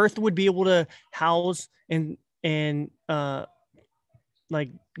Earth would be able to house and there'd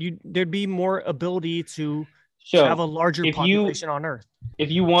be more ability to have a larger population on Earth.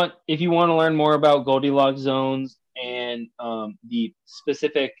 If you want to learn more about Goldilocks zones and the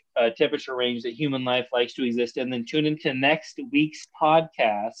specific temperature range that human life likes to exist in, then tune into next week's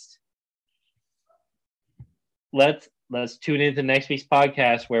podcast. Let's tune into next week's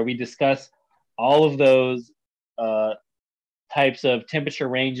podcast where we discuss all of those types of temperature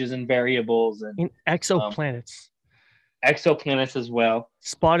ranges and variables and exoplanets. Exoplanets as well.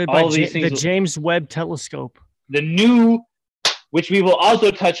 Spotted by the James Webb Telescope. The new, which we will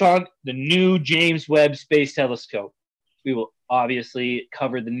also touch on, the new James Webb Space Telescope. We will obviously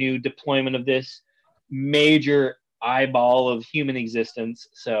cover the new deployment of this major eyeball of human existence.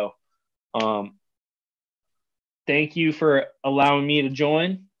 So, thank you for allowing me to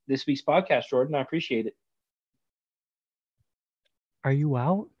join this week's podcast, Jordan. I appreciate it. Are you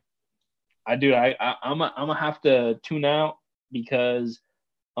out? I'm gonna have to tune out because,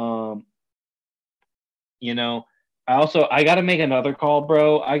 I gotta make another call,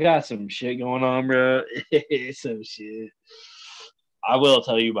 bro. I got some shit going on, bro. Some shit. I will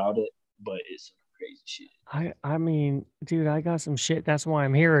tell you about it, but it's some crazy shit. I mean, dude, I got some shit. That's why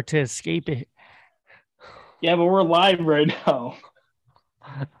I'm here, to escape it. Yeah, but we're live right now.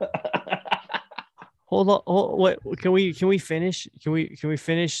 Hold on. What can we finish? Can we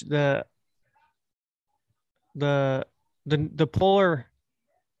finish the polar,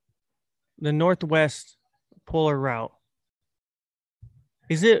 the northwest polar route?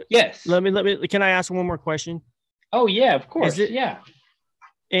 Is it? Yes. Let me. Can I ask one more question? Oh yeah, of course. Is it, yeah.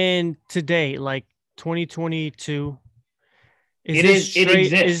 And today, like 2022, it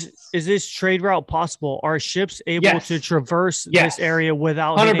exists. Is this trade route possible? Are ships able to traverse this area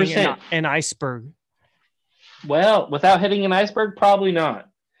without 100%. hitting an iceberg? Well, without hitting an iceberg, probably not.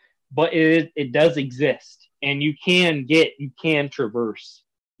 But it does exist, and you can traverse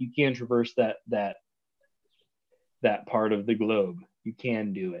that part of the globe. You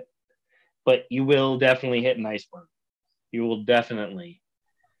can do it, but you will definitely hit an iceberg. You will definitely.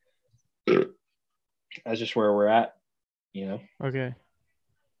 That's just where we're at, you know. Okay.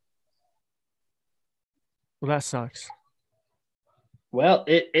 Well, that sucks. Well,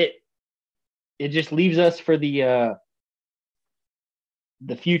 it just leaves us for the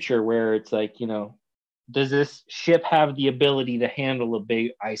future where it's like, you know, does this ship have the ability to handle a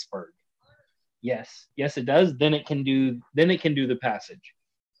big iceberg? Yes, it does. Then it can do the passage.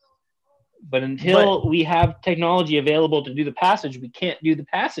 But until we have technology available to do the passage, we can't do the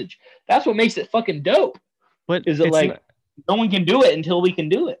passage. That's what makes it fucking dope. But is it like no one can do it until we can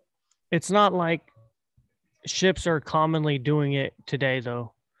do it? It's not like ships are commonly doing it today,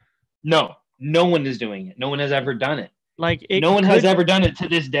 though. No one is doing it. No one has ever done it. Like no one has ever done it to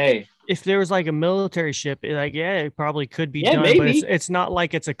this day. If there was like a military ship, like it probably could be done, maybe. But it's not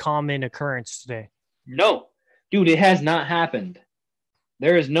like it's a common occurrence today. No, dude, it has not happened.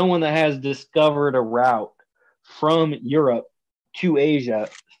 There is no one that has discovered a route from Europe to Asia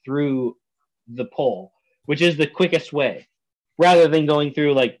through the pole, which is the quickest way, rather than going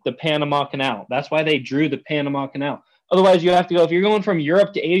through like the Panama Canal. That's why they drew the Panama Canal. Otherwise, you have to go, if you're going from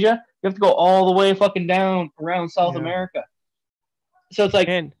Europe to Asia, you have to go all the way fucking down around South America. So it's like,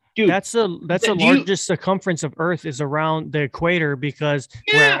 dude, that's the largest circumference of Earth is around the equator because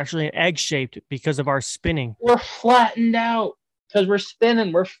we're actually egg shaped because of our spinning. We're flattened out because we're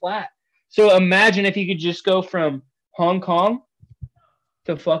spinning. We're flat. So imagine if you could just go from Hong Kong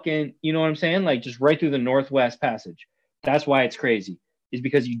to fucking, you know what I'm saying? Like just right through the Northwest Passage. That's why it's crazy. Is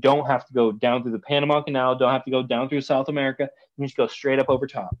because you don't have to go down through the Panama Canal, don't have to go down through South America. You just go straight up over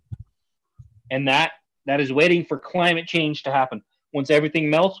top. And that is waiting for climate change to happen. Once everything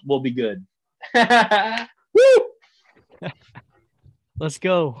melts, we'll be good. Woo! Let's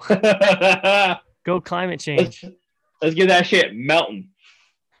go. Go climate change. Let's get that shit melting.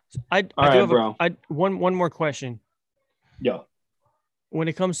 One more question. Yo. When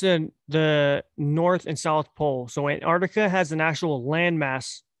it comes to the North and South Pole, so Antarctica has an actual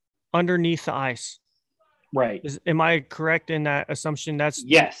landmass underneath the ice. Right. Am I correct in that assumption? That's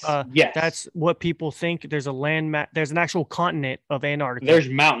yes. Yes. That's what people think. There's a landmass. There's an actual continent of Antarctica. There's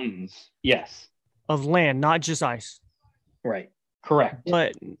mountains. Yes. Of land, not just ice. Right. Correct.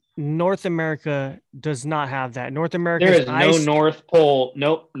 But North America does not have that. North America. There is no North Pole.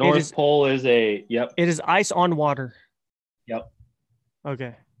 Nope. North Pole is a. Yep. It is ice on water. Yep.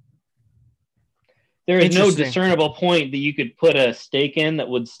 Okay. There is no discernible point that you could put a stake in that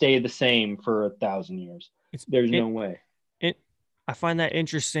would stay the same for 1,000 years. There's no way. I find that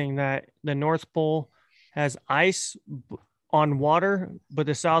interesting that the North Pole has ice on water, but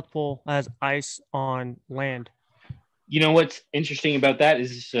the South Pole has ice on land. You know what's interesting about that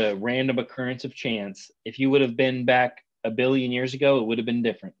is it's a random occurrence of chance. If you would have been back 1 billion years ago, it would have been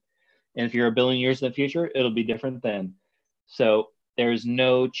different. And if you're 1 billion years in the future, it'll be different then. So there's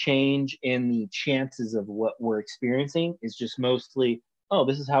no change in the chances of what we're experiencing. It's just mostly, oh,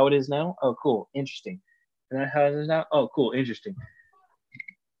 this is how it is now. Oh, cool. Interesting. And that's how it is now. Oh, cool. Interesting.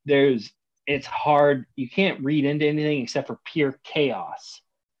 It's hard. You can't read into anything except for pure chaos.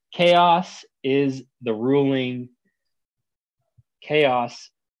 Chaos is the ruling.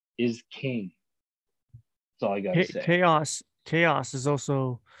 Chaos is king. That's all I got to say. Chaos is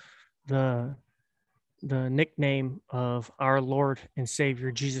also the nickname of our Lord and Savior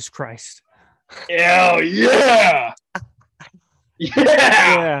Jesus Christ. Hell yeah!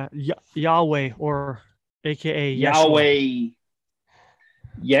 Yeah, Yahweh, or AKA Yahweh.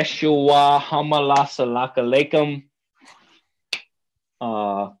 Yeshua Hamalasa Alaikum.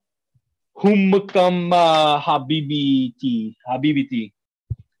 Humukam Habibiti.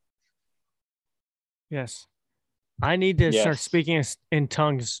 Yes. I need to start speaking in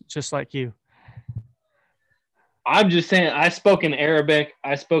tongues just like you. I'm just saying, I spoke in Arabic.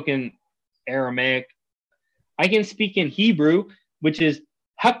 I spoke in Aramaic. I can speak in Hebrew, which is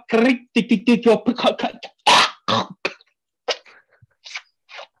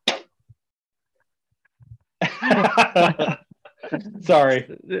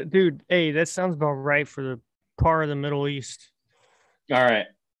sorry, dude. Hey, that sounds about right for the part of the Middle East. All right.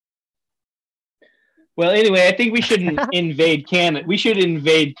 Well, anyway, I think we shouldn't invade Canada. We should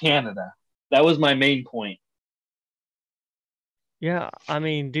invade Canada. That was my main point. Yeah, I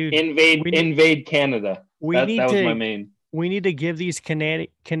mean, dude, invade Canada. That was my main. We need to give these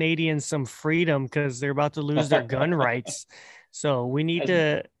Canadians some freedom because they're about to lose their gun rights. So we need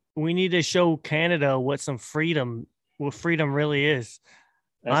to show Canada what freedom really is.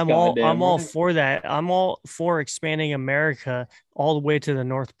 I'm all for that. I'm all for expanding America all the way to the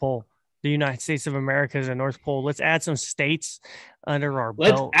North Pole. The United States of America is the North Pole. Let's add some states under our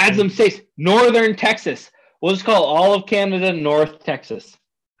belt. Let's add some states. Northern Texas. We'll just call all of Canada North Texas.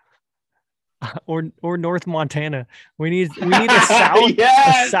 or North Montana. We need a south,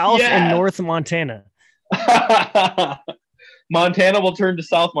 Yes, and yes. North Montana. Montana will turn to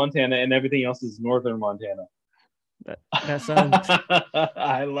South Montana, and everything else is Northern Montana. That sounds.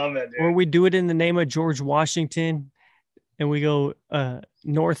 I love it, dude. Or we do it in the name of George Washington, and we go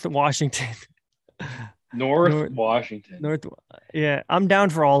North Washington. North Washington. North. Yeah, I'm down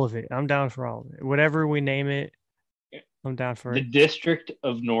for all of it. Whatever we name it, I'm down for the it. District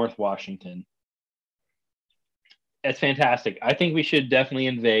of North Washington. That's fantastic. I think we should definitely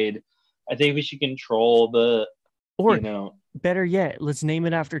invade. I think we should control the. Or better yet, let's name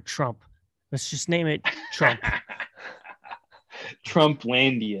it after Trump. Let's just name it Trump.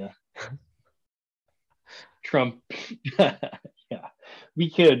 Trumplandia. Trump. Yeah. We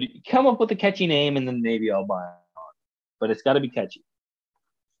could come up with a catchy name and then maybe I'll buy it on. But it's got to be catchy.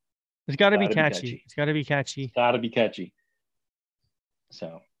 It's got to be catchy. It's got to be catchy. It's got to be catchy.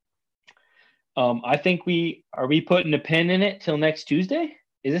 So, I think are we putting a pin in it till next Tuesday?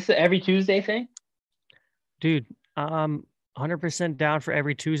 Is this the every Tuesday thing? Dude, 100% down for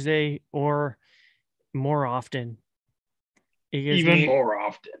every Tuesday or more often. Even more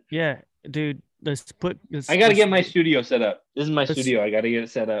often. Yeah, dude. I got to get my studio set up. This is my studio. I got to get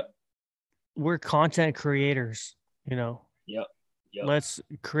it set up. We're content creators, Yep. Let's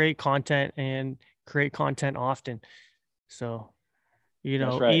create content and create content often. So,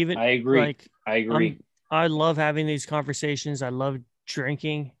 that's right. Even I agree. I agree. I love having these conversations. I love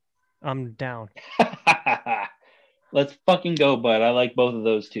drinking. I'm down. Let's fucking go, bud. I like both of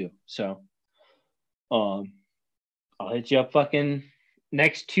those too. So, I'll hit you up fucking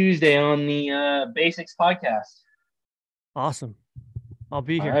next Tuesday on the Basics podcast. Awesome. I'll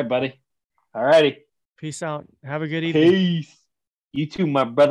be here. All right, buddy. All righty. Peace out. Have a good evening. Peace. You too, my brother.